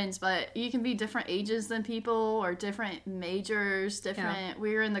millions of friends, but you can be different ages than people or different majors,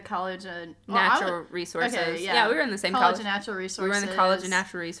 we were in the college of natural resources. Okay, yeah, we were in the same college of natural resources. We were in the College of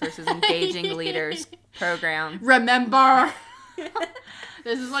Natural Resources Engaging Leaders program. Remember,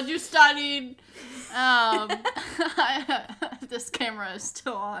 this is what you studied. If this camera is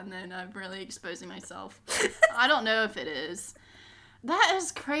still on, then I'm really exposing myself. I don't know if it is. That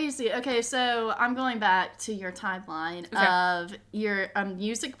is crazy. Okay, so I'm going back to your timeline of you're a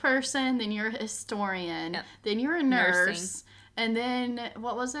music person, then you're a historian, then you're a nurse, and then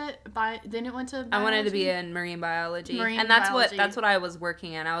what was it? Then it went to biology? I wanted to be in marine biology. That's what I was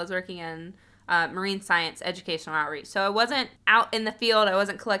working in. I was working in marine science educational outreach. So I wasn't out in the field. I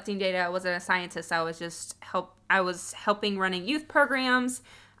wasn't collecting data. I wasn't a scientist. I was just helping running youth programs.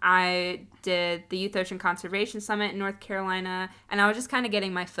 I did the Youth Ocean Conservation Summit in North Carolina, and I was just kind of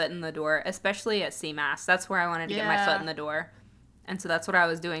getting my foot in the door, especially at CMAS. That's where I wanted to get my foot in the door. And so that's what I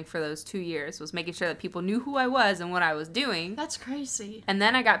was doing for those 2 years, was making sure that people knew who I was and what I was doing. That's crazy. And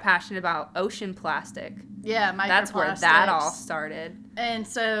then I got passionate about ocean plastic. Yeah, microplastics. That's where that all started. And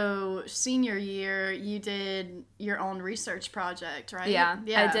so senior year, you did your own research project, right? Yeah.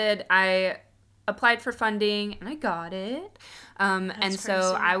 I did. I applied for funding, and I got it. And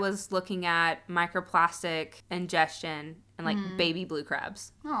so I was looking at microplastic ingestion and like baby blue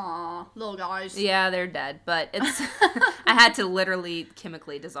crabs. Aw, little guys. Yeah, they're dead, but it's I had to literally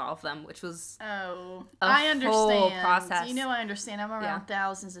chemically dissolve them, which was I understand. Whole process. You know, I understand. I'm around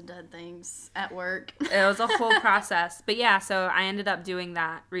thousands of dead things at work. It was a whole process. But yeah, so I ended up doing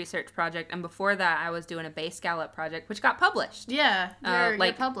that research project, and before that I was doing a base scallop project, which got published. Yeah,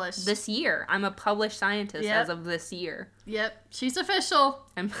 you're published. This year. I'm a published scientist as of this year. Yep, she's official.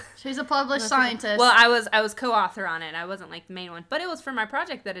 She's a published scientist. Well, I was co-author on it. I wasn't like the main one, but it was for my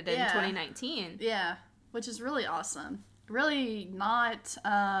project that I did in 2019. Yeah, which is really awesome. Really not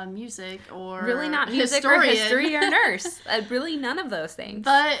music or really not music or history or nurse. Really none of those things.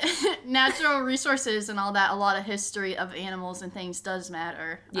 But natural resources and all that, a lot of history of animals and things does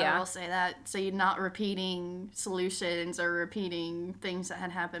matter. Yeah. I will say that. So you're not repeating solutions or repeating things that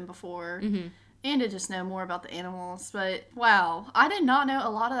had happened before. Mm-hmm. and to just know more about the animals. But wow, I did not know a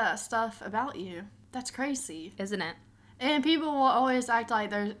lot of that stuff about you. That's crazy. Isn't it? And people will always act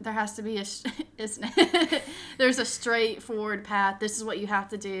like there has to be isn't it? There's a straightforward path. This is what you have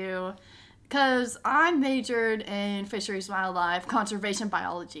to do. Because I majored in fisheries, wildlife, conservation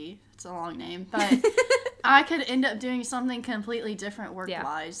biology. It's a long name, but I could end up doing something completely different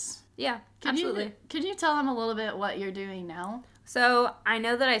work-wise. Yeah, absolutely. Could you tell them a little bit what you're doing now? So I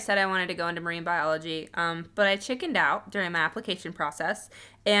know that I said I wanted to go into marine biology, but I chickened out during my application process,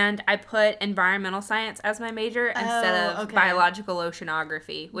 and I put environmental science as my major instead of biological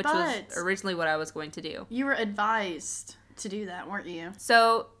oceanography, which was originally what I was going to do. You were advised to do that, weren't you?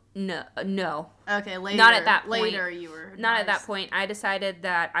 So no. Okay, later. Not at that point. Later, you were advised. Not at that point. I decided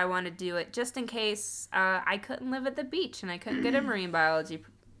that I wanted to do it just in case I couldn't live at the beach and I couldn't get a marine biology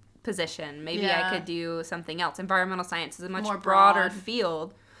position. Maybe I could do something else. Environmental science is a much broader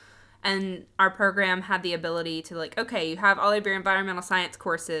field, and our program had the ability to, like, okay, you have all of your environmental science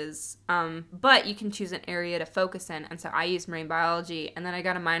courses, but you can choose an area to focus in. And so I used marine biology, and then I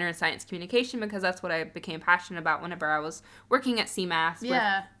got a minor in science communication because that's what I became passionate about whenever I was working at CMAS with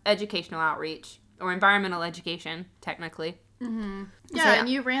educational outreach, or environmental education, technically. Mm-hmm. Yeah, and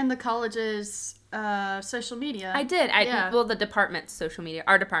you ran the college's social media. I did. Well, the department's social media.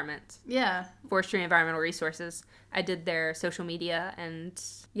 Our department. Yeah. Forestry and Environmental Resources. I did their social media, and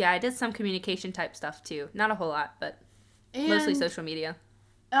I did some communication type stuff too. Not a whole lot, but mostly social media.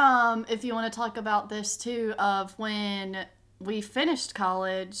 If you want to talk about this too, of when we finished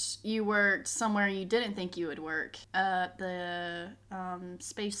college, you worked somewhere you didn't think you would work, at the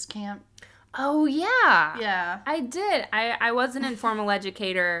space camp. Oh, yeah. Yeah. I did. I was an informal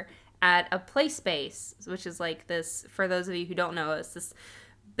educator at a play space, which is like this, for those of you who don't know, it's this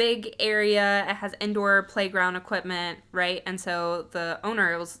big area. It has indoor playground equipment, right? And so the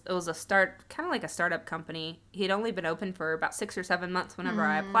owner, it was a kind of like a startup company. He had only been open for about 6 or 7 months whenever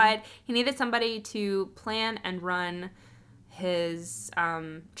I applied. He needed somebody to plan and run his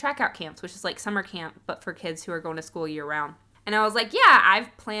track out camps, which is like summer camp, but for kids who are going to school year round. And I was like, yeah,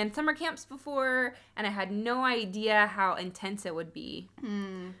 I've planned summer camps before, and I had no idea how intense it would be,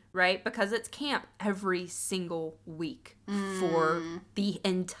 right? Because it's camp every single week for the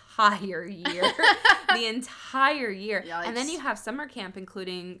entire year. The entire year. Yikes. And then you have summer camp,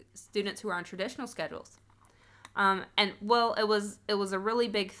 including students who are on traditional schedules. And, well, it was a really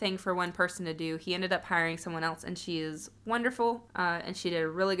big thing for one person to do. He ended up hiring someone else, and she is wonderful, and she did a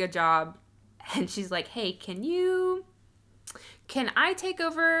really good job. And she's like, hey, can I take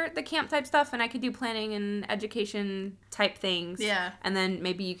over the camp type stuff, and I could do planning and education type things? Yeah. And then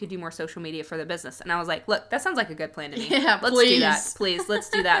maybe you could do more social media for the business. And I was like, look, that sounds like a good plan to me. Yeah, let's do that. Please, let's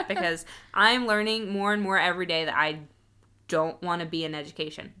do that, because I'm learning more and more every day that I don't want to be in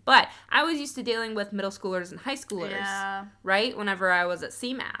education. But I was used to dealing with middle schoolers and high schoolers, right? Whenever I was at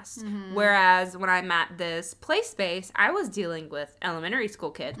CMAS. Mm-hmm. Whereas when I'm at this play space, I was dealing with elementary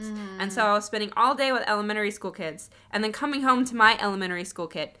school kids. Mm-hmm. And so I was spending all day with elementary school kids, and then coming home to my elementary school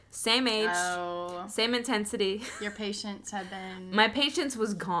kid. Same age, same intensity. Your patience had been... My patience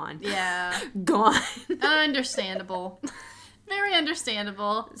was gone. Yeah. Gone. Understandable. Very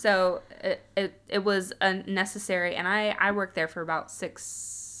understandable. So it was necessary, and I worked there for about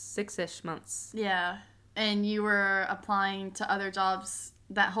six-ish months. Yeah. And you were applying to other jobs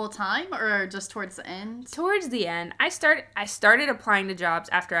that whole time, or just towards the end? Towards the end. I started applying to jobs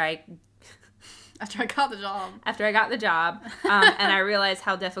after I got the job. After I got the job, and I realized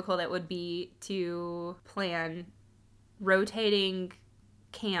how difficult it would be to plan rotating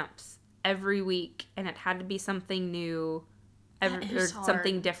camps every week, and it had to be something new. Or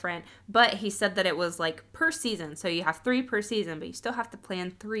something different. But he said that it was like per season. So you have 3 per season, but you still have to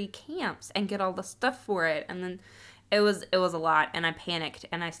plan 3 camps and get all the stuff for it. And then it was a lot, and I panicked,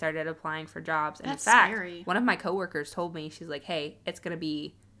 and I started applying for jobs. And that's in fact, scary. One of my coworkers told me, she's like, hey, it's going to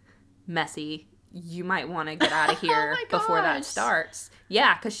be messy. You might want to get out of here before that starts.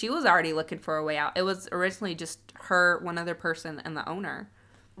 Yeah, because she was already looking for a way out. It was originally just her, one other person, and the owner.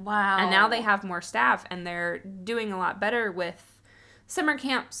 Wow. And now they have more staff, and they're doing a lot better with summer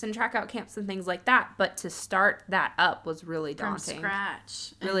camps and track out camps and things like that. But to start that up was really daunting. From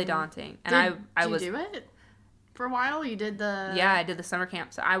scratch. Really daunting. And did you do it for a while? You did the... Yeah, I did the summer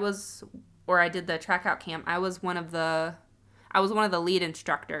camp. So I did the track out camp. I was one of the lead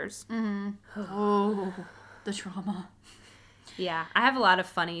instructors. Mm-hmm. Oh, the trauma. Yeah, I have a lot of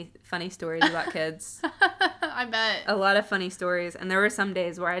funny stories about kids. I bet. A lot of funny stories. And there were some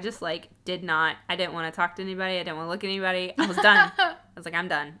days where I just, I didn't want to talk to anybody. I didn't want to look at anybody. I was done. I was like, I'm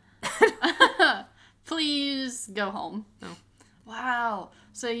done. Please go home. No. Wow.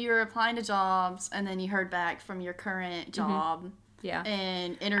 So you were applying to jobs, and then you heard back from your current job. Yeah.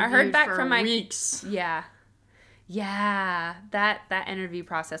 And interviewed I heard back for from my weeks. Yeah. Yeah. That interview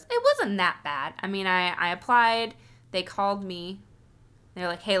process. It wasn't that bad. I mean, I applied. They called me. They're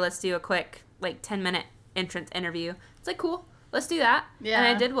like, hey, let's do a quick, 10-minute entrance interview. It's like, cool. Let's do that. Yeah. And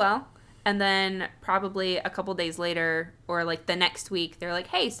I did well. And then probably a couple days later, or the next week, they're like,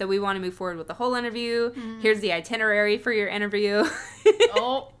 hey, so we want to move forward with the whole interview. Here's the itinerary for your interview.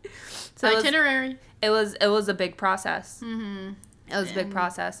 Oh, so itinerary. It was a big process. Mm-hmm. It was a big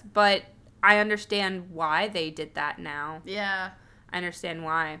process. But I understand why they did that now. Yeah. I understand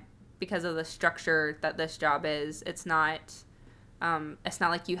why. Because of the structure that this job is. It's not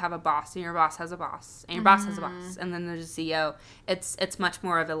like you have a boss and your boss has a boss and your boss has a boss and then there's a CEO. It's much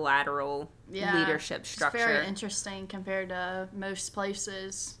more of a lateral leadership structure. It's very interesting compared to most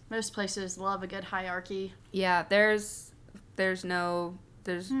places. Most places love a good hierarchy. Yeah, there's no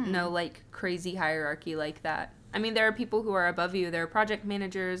crazy hierarchy like that. I mean, there are people who are above you. There are project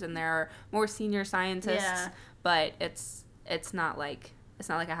managers and there are more senior scientists, but it's not like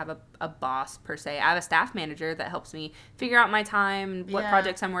I have a boss per se. I have a staff manager that helps me figure out my time, what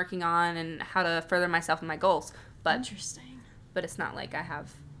projects I'm working on, and how to further myself and my goals. But interesting. But it's not like I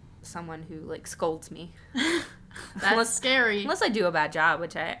have someone who scolds me. That's scary. Unless I do a bad job,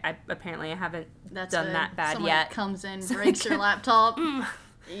 which I apparently haven't done that bad someone yet. Comes in, breaks your laptop.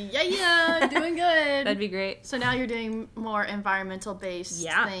 Yeah, doing good. That'd be great. So now you're doing more environmental-based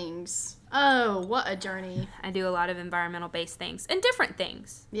things. Oh, what a journey. I do a lot of environmental-based things. And different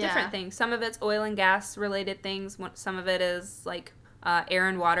things. Yeah. Different things. Some of it's oil and gas-related things. Some of it is, air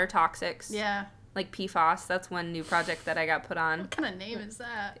and water toxics. Yeah. Like PFAS. That's one new project that I got put on. What kind of name is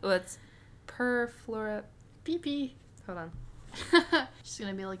that? Well, it's perfluora... PP. Hold on. Just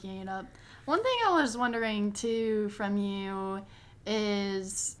going to be looking it up. One thing I was wondering, too, from you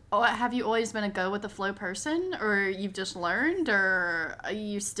is, have you always been a go with the flow person, or you've just learned, or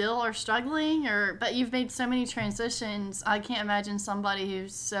you still are struggling, but you've made so many transitions. I can't imagine somebody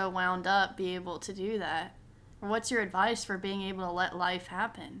who's so wound up be able to do that. What's your advice for being able to let life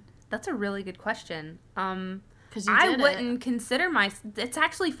happen? That's a really good question. Because I wouldn't consider it's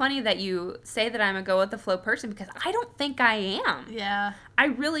actually funny that you say that I'm a go with the flow person, because I don't think I am. Yeah. I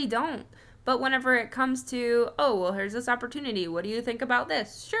really don't. But whenever it comes to, here's this opportunity. What do you think about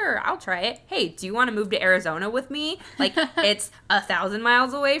this? Sure, I'll try it. Hey, do you want to move to Arizona with me? It's 1,000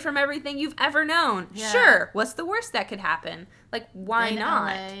 miles away from everything you've ever known. Yeah. Sure. What's the worst that could happen? Why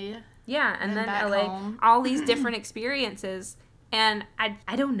not? LA, yeah, and then LA. Home. All these different experiences. And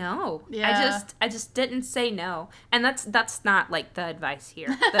I don't know. Yeah. I just didn't say no. And that's not the advice here.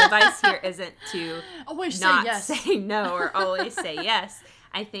 The advice here isn't to always not say yes. say no or always say yes.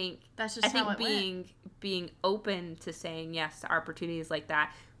 I think that's just how it being open to saying yes to opportunities like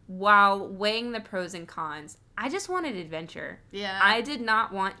that while weighing the pros and cons. I just wanted adventure. Yeah. I did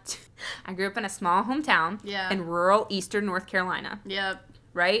not want to. I grew up in a small hometown in rural eastern North Carolina. Yep.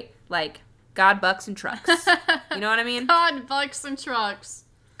 Right? God, bucks, and trucks. You know what I mean? God, bucks, and trucks.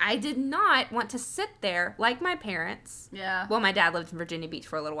 I did not want to sit there like my parents. Yeah. Well, my dad lived in Virginia Beach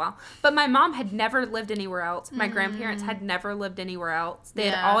for a little while. But my mom had never lived anywhere else. My grandparents had never lived anywhere else. They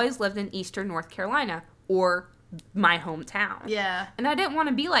had always lived in eastern North Carolina or my hometown. Yeah. And I didn't want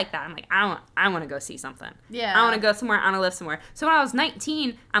to be like that. I'm like, I want to go see something. Yeah. I want to go somewhere. I want to live somewhere. So when I was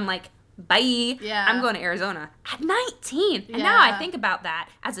 19, I'm like, bye. Yeah. I'm going to Arizona. At 19. And now I think about that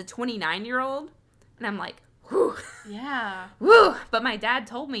as a 29-year-old. And I'm like, whew. Yeah. Woo. But my dad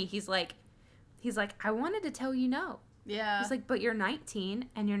told me, he's like, I wanted to tell you no. Yeah. He's like, but you're 19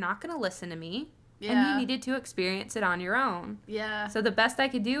 and you're not going to listen to me. Yeah. And you needed to experience it on your own. Yeah. So the best I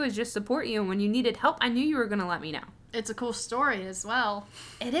could do is just support you. And when you needed help, I knew you were going to let me know. It's a cool story as well.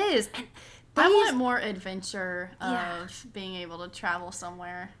 It is. And I want more adventure of being able to travel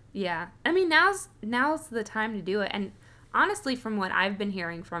somewhere. Yeah. I mean, now's the time to do it. And honestly, from what I've been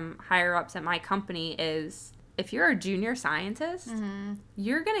hearing from higher ups at my company is, if you're a junior scientist,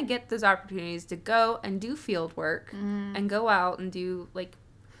 you're going to get those opportunities to go and do field work and go out and do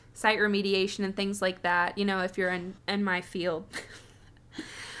site remediation and things like that, if you're in my field.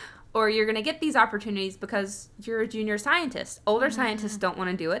 Or you're going to get these opportunities because you're a junior scientist. Older scientists don't want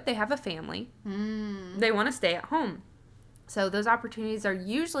to do it. They have a family. They want to stay at home. So those opportunities are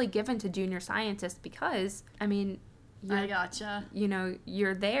usually given to junior scientists because, I mean, I gotcha.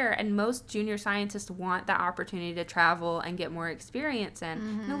 You're there, and most junior scientists want that opportunity to travel and get more experience in.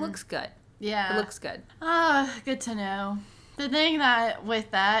 And it looks good. Yeah. It looks good. Good to know. The thing that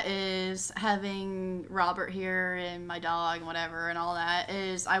with that is having Robert here and my dog and whatever and all that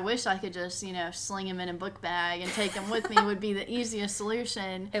is I wish I could just, sling him in a book bag and take him with me would be the easiest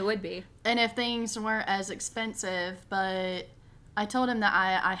solution. It would be. And if things weren't as expensive, but I told him that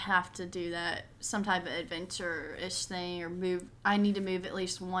I have to do that, some type of adventure-ish thing, or move. I need to move at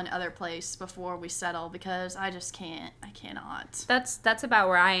least one other place before we settle because I just can't. I cannot. That's about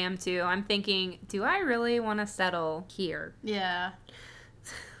where I am too. I'm thinking, do I really want to settle here? Yeah.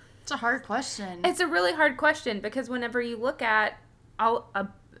 It's a hard question. It's a really hard question because whenever you look at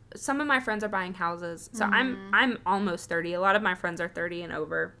some of my friends are buying houses. So I'm almost 30. A lot of my friends are 30 and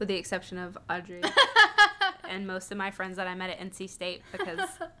over, with the exception of Audrey. And most of my friends that I met at NC State, because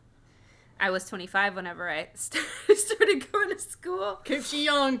I was 25 whenever I started going to school. Keeps you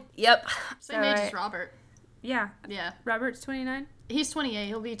young. Yep. Same age as Robert. Yeah. Yeah. Robert's 29? He's 28.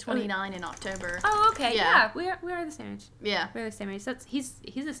 He'll be 29 in October. Oh, okay. Yeah. We are the same age. Yeah. We're the same age. He's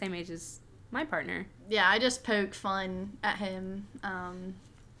the same age as my partner. Yeah, I just poke fun at him.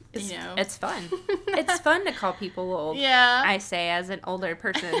 It's fun. It's fun to call people old. Yeah. I say as an older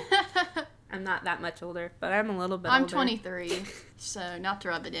person. I'm not that much older, but I'm a little bit older. I'm 23, so not to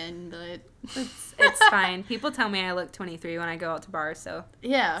rub it in, but... It's fine. People tell me I look 23 when I go out to bars, so...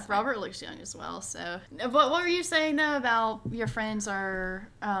 Yeah, Robert looks young as well, so... But what were you saying, though, about your friends are...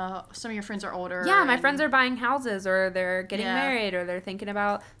 some of your friends are older? Yeah, my friends are buying houses, or they're getting married, or they're thinking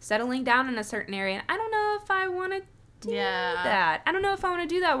about settling down in a certain area, and I don't know if I want to do that. I don't know if I want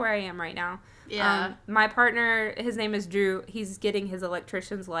to do that where I am right now. Yeah. My partner, his name is Drew. He's getting his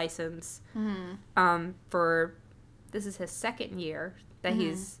electrician's license. For this is his second year that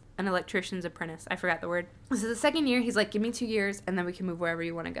he's an electrician's apprentice. I forgot the word. This is the second year. He's like, give me 2 years, and then we can move wherever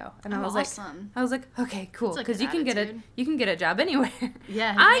you want to go. And I was like, okay, cool, because you can get a job anywhere.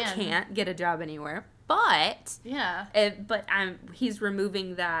 Yeah, I can't get a job anywhere. But yeah, he's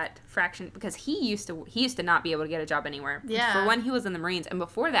removing that fraction because he used to not be able to get a job anywhere. Yeah. For when he was in the Marines, and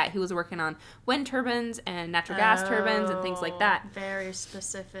before that he was working on wind turbines and natural gas turbines and things like that. Very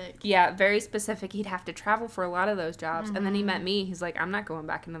specific. Yeah, very specific. He'd have to travel for a lot of those jobs. And then he met me. He's like, I'm not going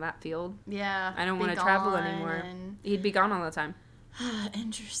back into that field. Yeah. I don't want to travel anymore. He'd be gone all the time.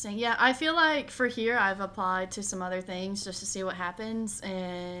 Interesting. Yeah, I feel like for here I've applied to some other things just to see what happens,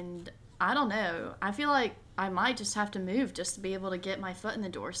 and I don't know. I feel like I might just have to move just to be able to get my foot in the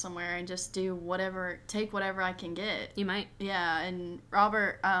door somewhere and just do take whatever I can get. You might. Yeah, and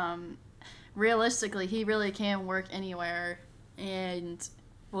Robert, realistically, he really can work anywhere, and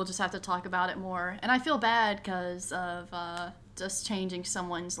we'll just have to talk about it more. And I feel bad because of just changing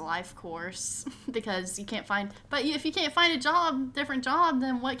someone's life course because you can't find... But if you can't find a different job,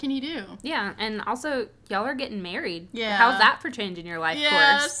 then what can you do? Yeah, and also, y'all are getting married. Yeah. How's that for changing your life course?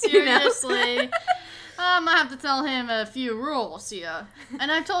 Yeah, seriously. I have to tell him a few rules here.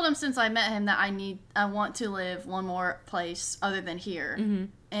 And I've told him since I met him that I want to live one more place other than here. Mm-hmm.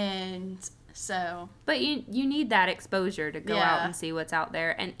 And so... But you need that exposure to go out and see what's out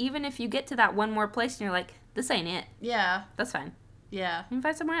there. And even if you get to that one more place and you're like, this ain't it. Yeah. That's fine. Yeah. You can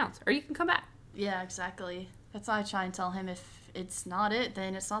find somewhere else. Or you can come back. Yeah, exactly. That's why I try and tell him if it's not it,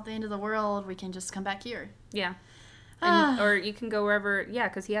 then it's not the end of the world. We can just come back here. Yeah. Or you can go wherever,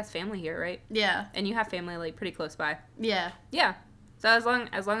 because he has family here, right? Yeah. And you have family, like, pretty close by. Yeah. Yeah. So as long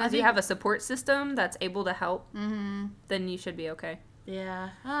as you have a support system that's able to help, then you should be okay.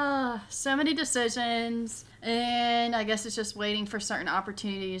 Yeah. So many decisions, and I guess it's just waiting for certain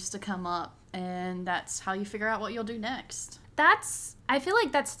opportunities to come up, and that's how you figure out what you'll do next. I feel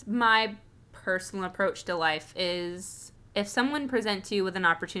like that's my personal approach to life is if someone presents you with an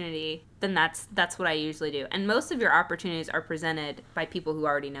opportunity, then that's what I usually do. And most of your opportunities are presented by people who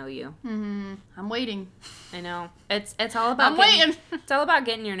already know you. Mm-hmm. I'm waiting. I know. It's all about waiting. It's all about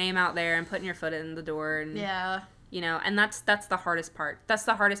getting your name out there and putting your foot in the door and and that's the hardest part. That's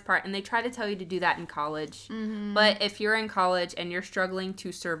the hardest part. And they try to tell you to do that in college. Mm-hmm. But if you're in college and you're struggling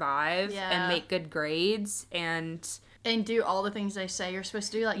to survive and make good grades and do all the things they say you're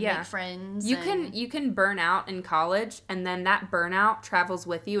supposed to do, like make friends. You can burn out in college, and then that burnout travels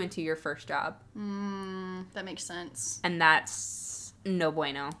with you into your first job. That makes sense. And that's no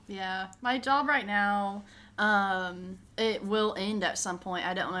bueno. Yeah. My job right now, it will end at some point.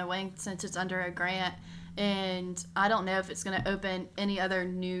 I don't know when, since it's under a grant. And I don't know if it's going to open any other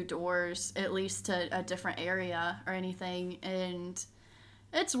new doors, at least to a different area or anything. And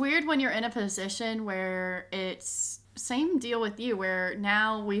it's weird when you're in a position where it's same deal with you, where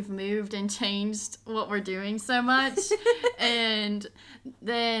now we've moved and changed what we're doing so much. And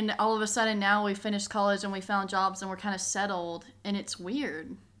then all of a sudden now we finished college and we found jobs and we're kind of settled. And it's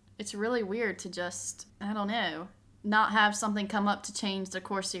weird. It's really weird to just, I don't know. not have something come up to change the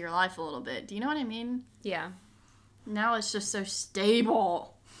course of your life a little bit. Do you know what I mean? Yeah. Now it's just so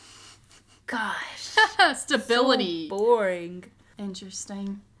stable. Gosh. Stability. So boring.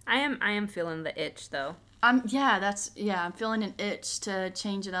 Interesting. I am feeling the itch though. I'm feeling an itch to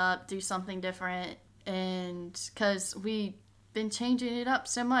change it up, do something different, and because we've been changing it up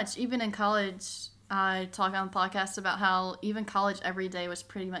so much. Even in college, I talk on podcasts about how even college every day was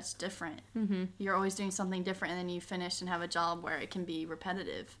pretty much different. Mm-hmm. You're always doing something different, and then you finish and have a job where it can be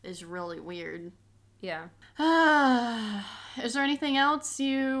repetitive. Is really weird. Yeah. Is there anything else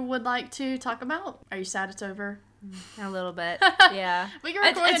you would like to talk about? Are you sad it's over? A little bit. Yeah. We can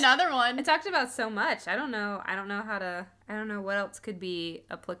record another one. I talked about so much. I don't know what else could be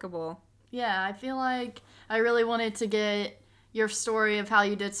applicable. Yeah, I feel like I really wanted to get your story of how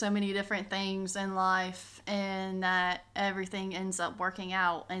you did so many different things in life and that everything ends up working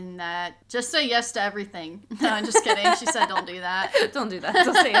out and that just say yes to everything. No, I'm just kidding. She said don't do that. Don't do that.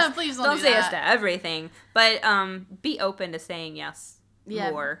 Don't say yes. Please don't do say that. yes to everything. But be open to saying yes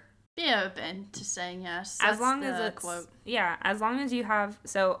more. Be open to saying yes. As long as it's quote. Yeah, as long as you have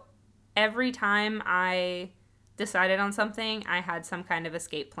every time I decided on something, I had some kind of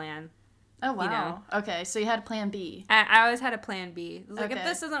escape plan. Oh, wow. You know? Okay, so you had a plan B. I always had a plan B. It was like, okay. If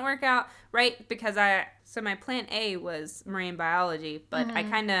this doesn't work out, right? Because my plan A was marine biology, but I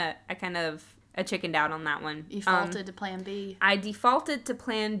kind of chickened out on that one. You defaulted to plan B. I defaulted to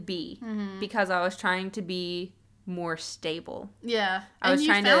plan B because I was trying to be more stable. Yeah. And you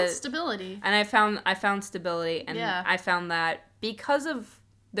found stability. And I found stability, and I found that because of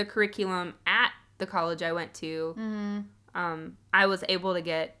the curriculum at the college I went to, I was able to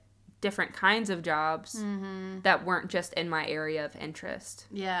get different kinds of jobs that weren't just in my area of interest.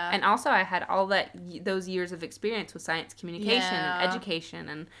 Yeah. And also I had all those years of experience with science communication and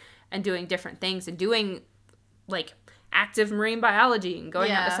education and doing different things and doing like active marine biology and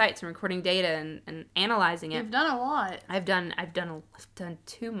going out to sites and recording data and analyzing it. You've done a lot. I've done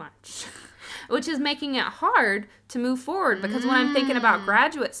too much. Which is making it hard to move forward because when I'm thinking about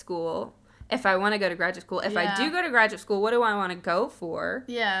graduate school, if I want to go to graduate school, if I do go to graduate school, what do I want to go for?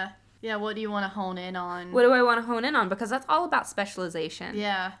 Yeah. Yeah, what do you want to hone in on? What do I want to hone in on? Because that's all about specialization.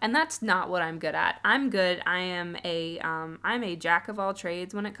 Yeah. And that's not what I'm good at. I'm a jack of all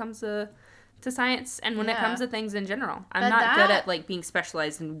trades when it comes to science and when it comes to things in general. I'm not good at like being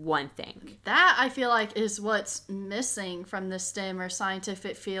specialized in one thing. That I feel like is what's missing from the STEM or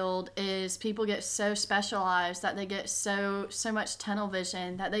scientific field is people get so specialized that they get so much tunnel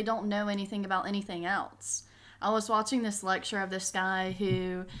vision that they don't know anything about anything else. I was watching this lecture of this guy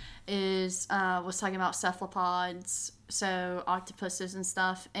who was talking about cephalopods, so octopuses and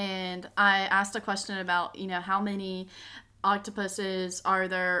stuff, and I asked a question about, how many octopuses are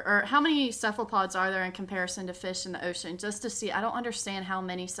there, or how many cephalopods are there in comparison to fish in the ocean, just to see. I don't understand how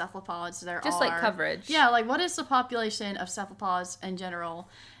many cephalopods there are. Just like coverage. Yeah, like what is the population of cephalopods in general?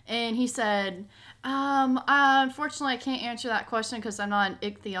 And he said, unfortunately I can't answer that question because I'm not an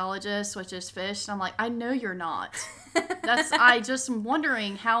ichthyologist, which is fish. And I'm like, I know you're not. I just am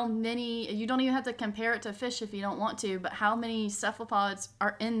wondering how many, you don't even have to compare it to fish if you don't want to, but how many cephalopods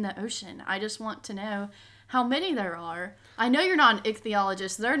are in the ocean? I just want to know how many there are. I know you're not an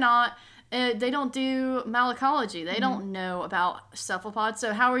ichthyologist. They're not. They don't do malacology. They don't know about cephalopods.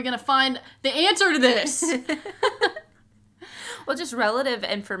 So how are we going to find the answer to this? Well, just relative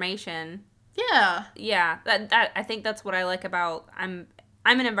information. Yeah. Yeah. That I think that's what I like about.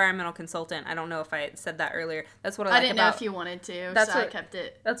 I'm an environmental consultant. I don't know if I said that earlier. That's what I like about. I didn't know if you wanted to, I kept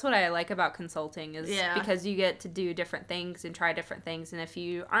it. That's what I like about consulting is because you get to do different things and try different things. And if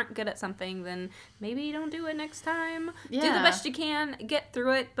you aren't good at something, then maybe you don't do it next time. Yeah. Do the best you can, get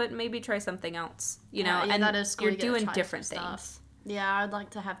through it, but maybe try something else. And that is cool. You're doing different things. Yeah, I'd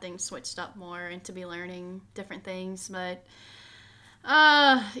like to have things switched up more and to be learning different things, but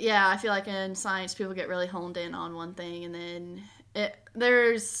I feel like in science people get really honed in on one thing, and then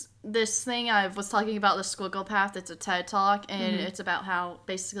there's this thing I was talking about, the squiggle path. It's a TED Talk, and it's about how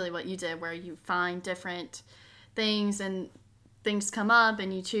basically what you did, where you find different things and things come up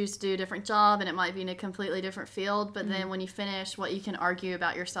and you choose to do a different job, and it might be in a completely different field, but then when you finish, what you can argue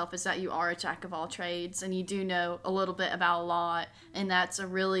about yourself is that you are a jack of all trades and you do know a little bit about a lot, and that's a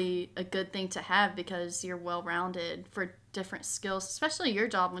good thing to have because you're well-rounded for different skills, especially your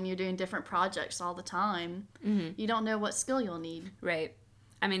job when you're doing different projects all the time. You don't know what skill you'll need. Right.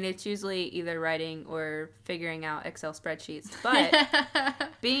 I mean, it's usually either writing or figuring out Excel spreadsheets,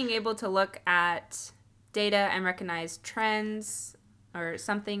 but being able to look at data and recognize trends, or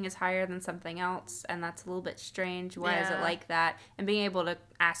something is higher than something else and that's a little bit strange, why is it like that, and being able to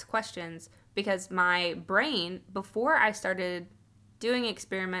ask questions because my brain, before I started doing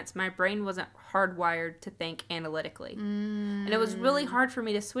experiments, my brain wasn't hardwired to think analytically. And it was really hard for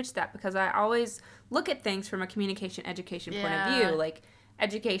me to switch that because I always look at things from a communication education point of view, like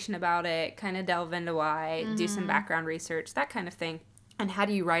education about it, kind of delve into why, do some background research, that kind of thing. And how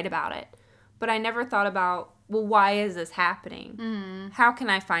do you write about it? But I never thought about, well, why is this happening? How can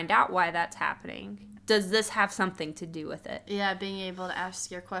I find out why that's happening? Does this have something to do with it? Yeah, being able to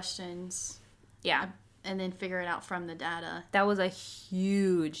ask your questions. Yeah. And then figure it out from the data. That was a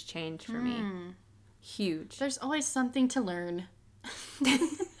huge change for me. Huge. There's always something to learn.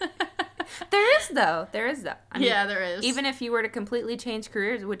 There is, though. I mean, yeah, there is. Even if you were to completely change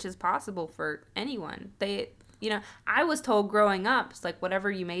careers, which is possible for anyone, I was told growing up, it's like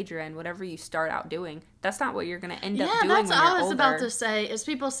whatever you major in, whatever you start out doing, that's not what you're going to end up doing when you're older. Yeah, that's what I was about to say, is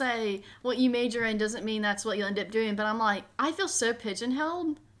people say what you major in doesn't mean that's what you'll end up doing, but I'm like, I feel so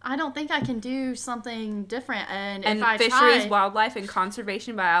pigeonholed. I don't think I can do something different. And if I fisheries, wildlife, and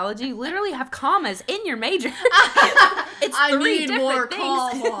conservation biology literally have commas in your major. It's I three need different more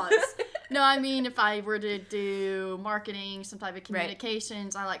things. commas. No, I mean, if I were to do marketing, some type of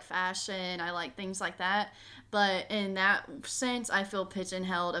communications, I like fashion, I like things like that. But in that sense, I feel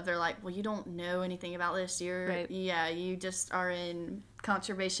pigeonholed if they're like, well, you don't know anything about this. You just are in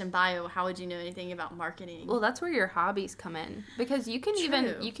conservation bio. How would you know anything about marketing? Well, that's where your hobbies come in, because you can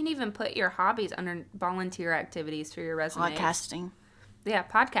even put your hobbies under volunteer activities for your resume. Podcasting. Yeah,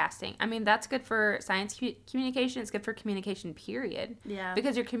 podcasting. I mean, that's good for science communication. It's good for communication, period. Yeah.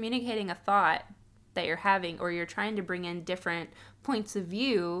 Because you're communicating a thought that you're having, or you're trying to bring in different points of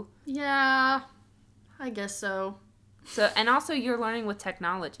view. Yeah, I guess so. And also you're learning with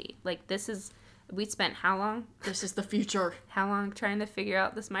technology. Like, we spent how long? This is the future. How long trying to figure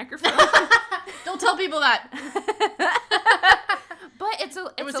out this microphone? Don't tell people that. But it's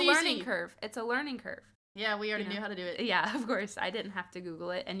a learning curve. It's a learning curve. Yeah, we already knew how to do it. Yeah, of course. I didn't have to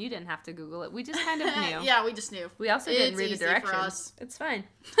Google it, and you didn't have to Google it. We just kind of knew. Yeah, we just knew. We also didn't read the directions. For us. It's fine.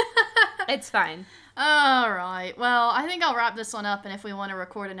 It's fine. All right. Well, I think I'll wrap this one up, and if we want to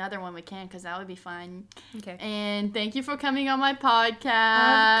record another one, we can, because that would be fun. Okay. And thank you for coming on my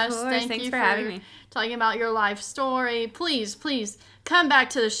podcast. Of course. Thanks for having me. Talking about your life story. Please come back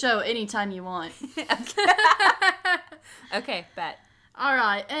to the show anytime you want. Okay, bet. All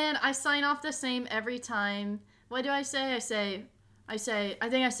right, and I sign off the same every time. What do I say? I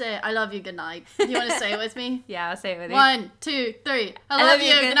think I say, I love you, good night. Do you want to say it with me? Yeah, I'll say it with you. 1, 2, 3. I love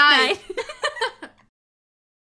you, good night.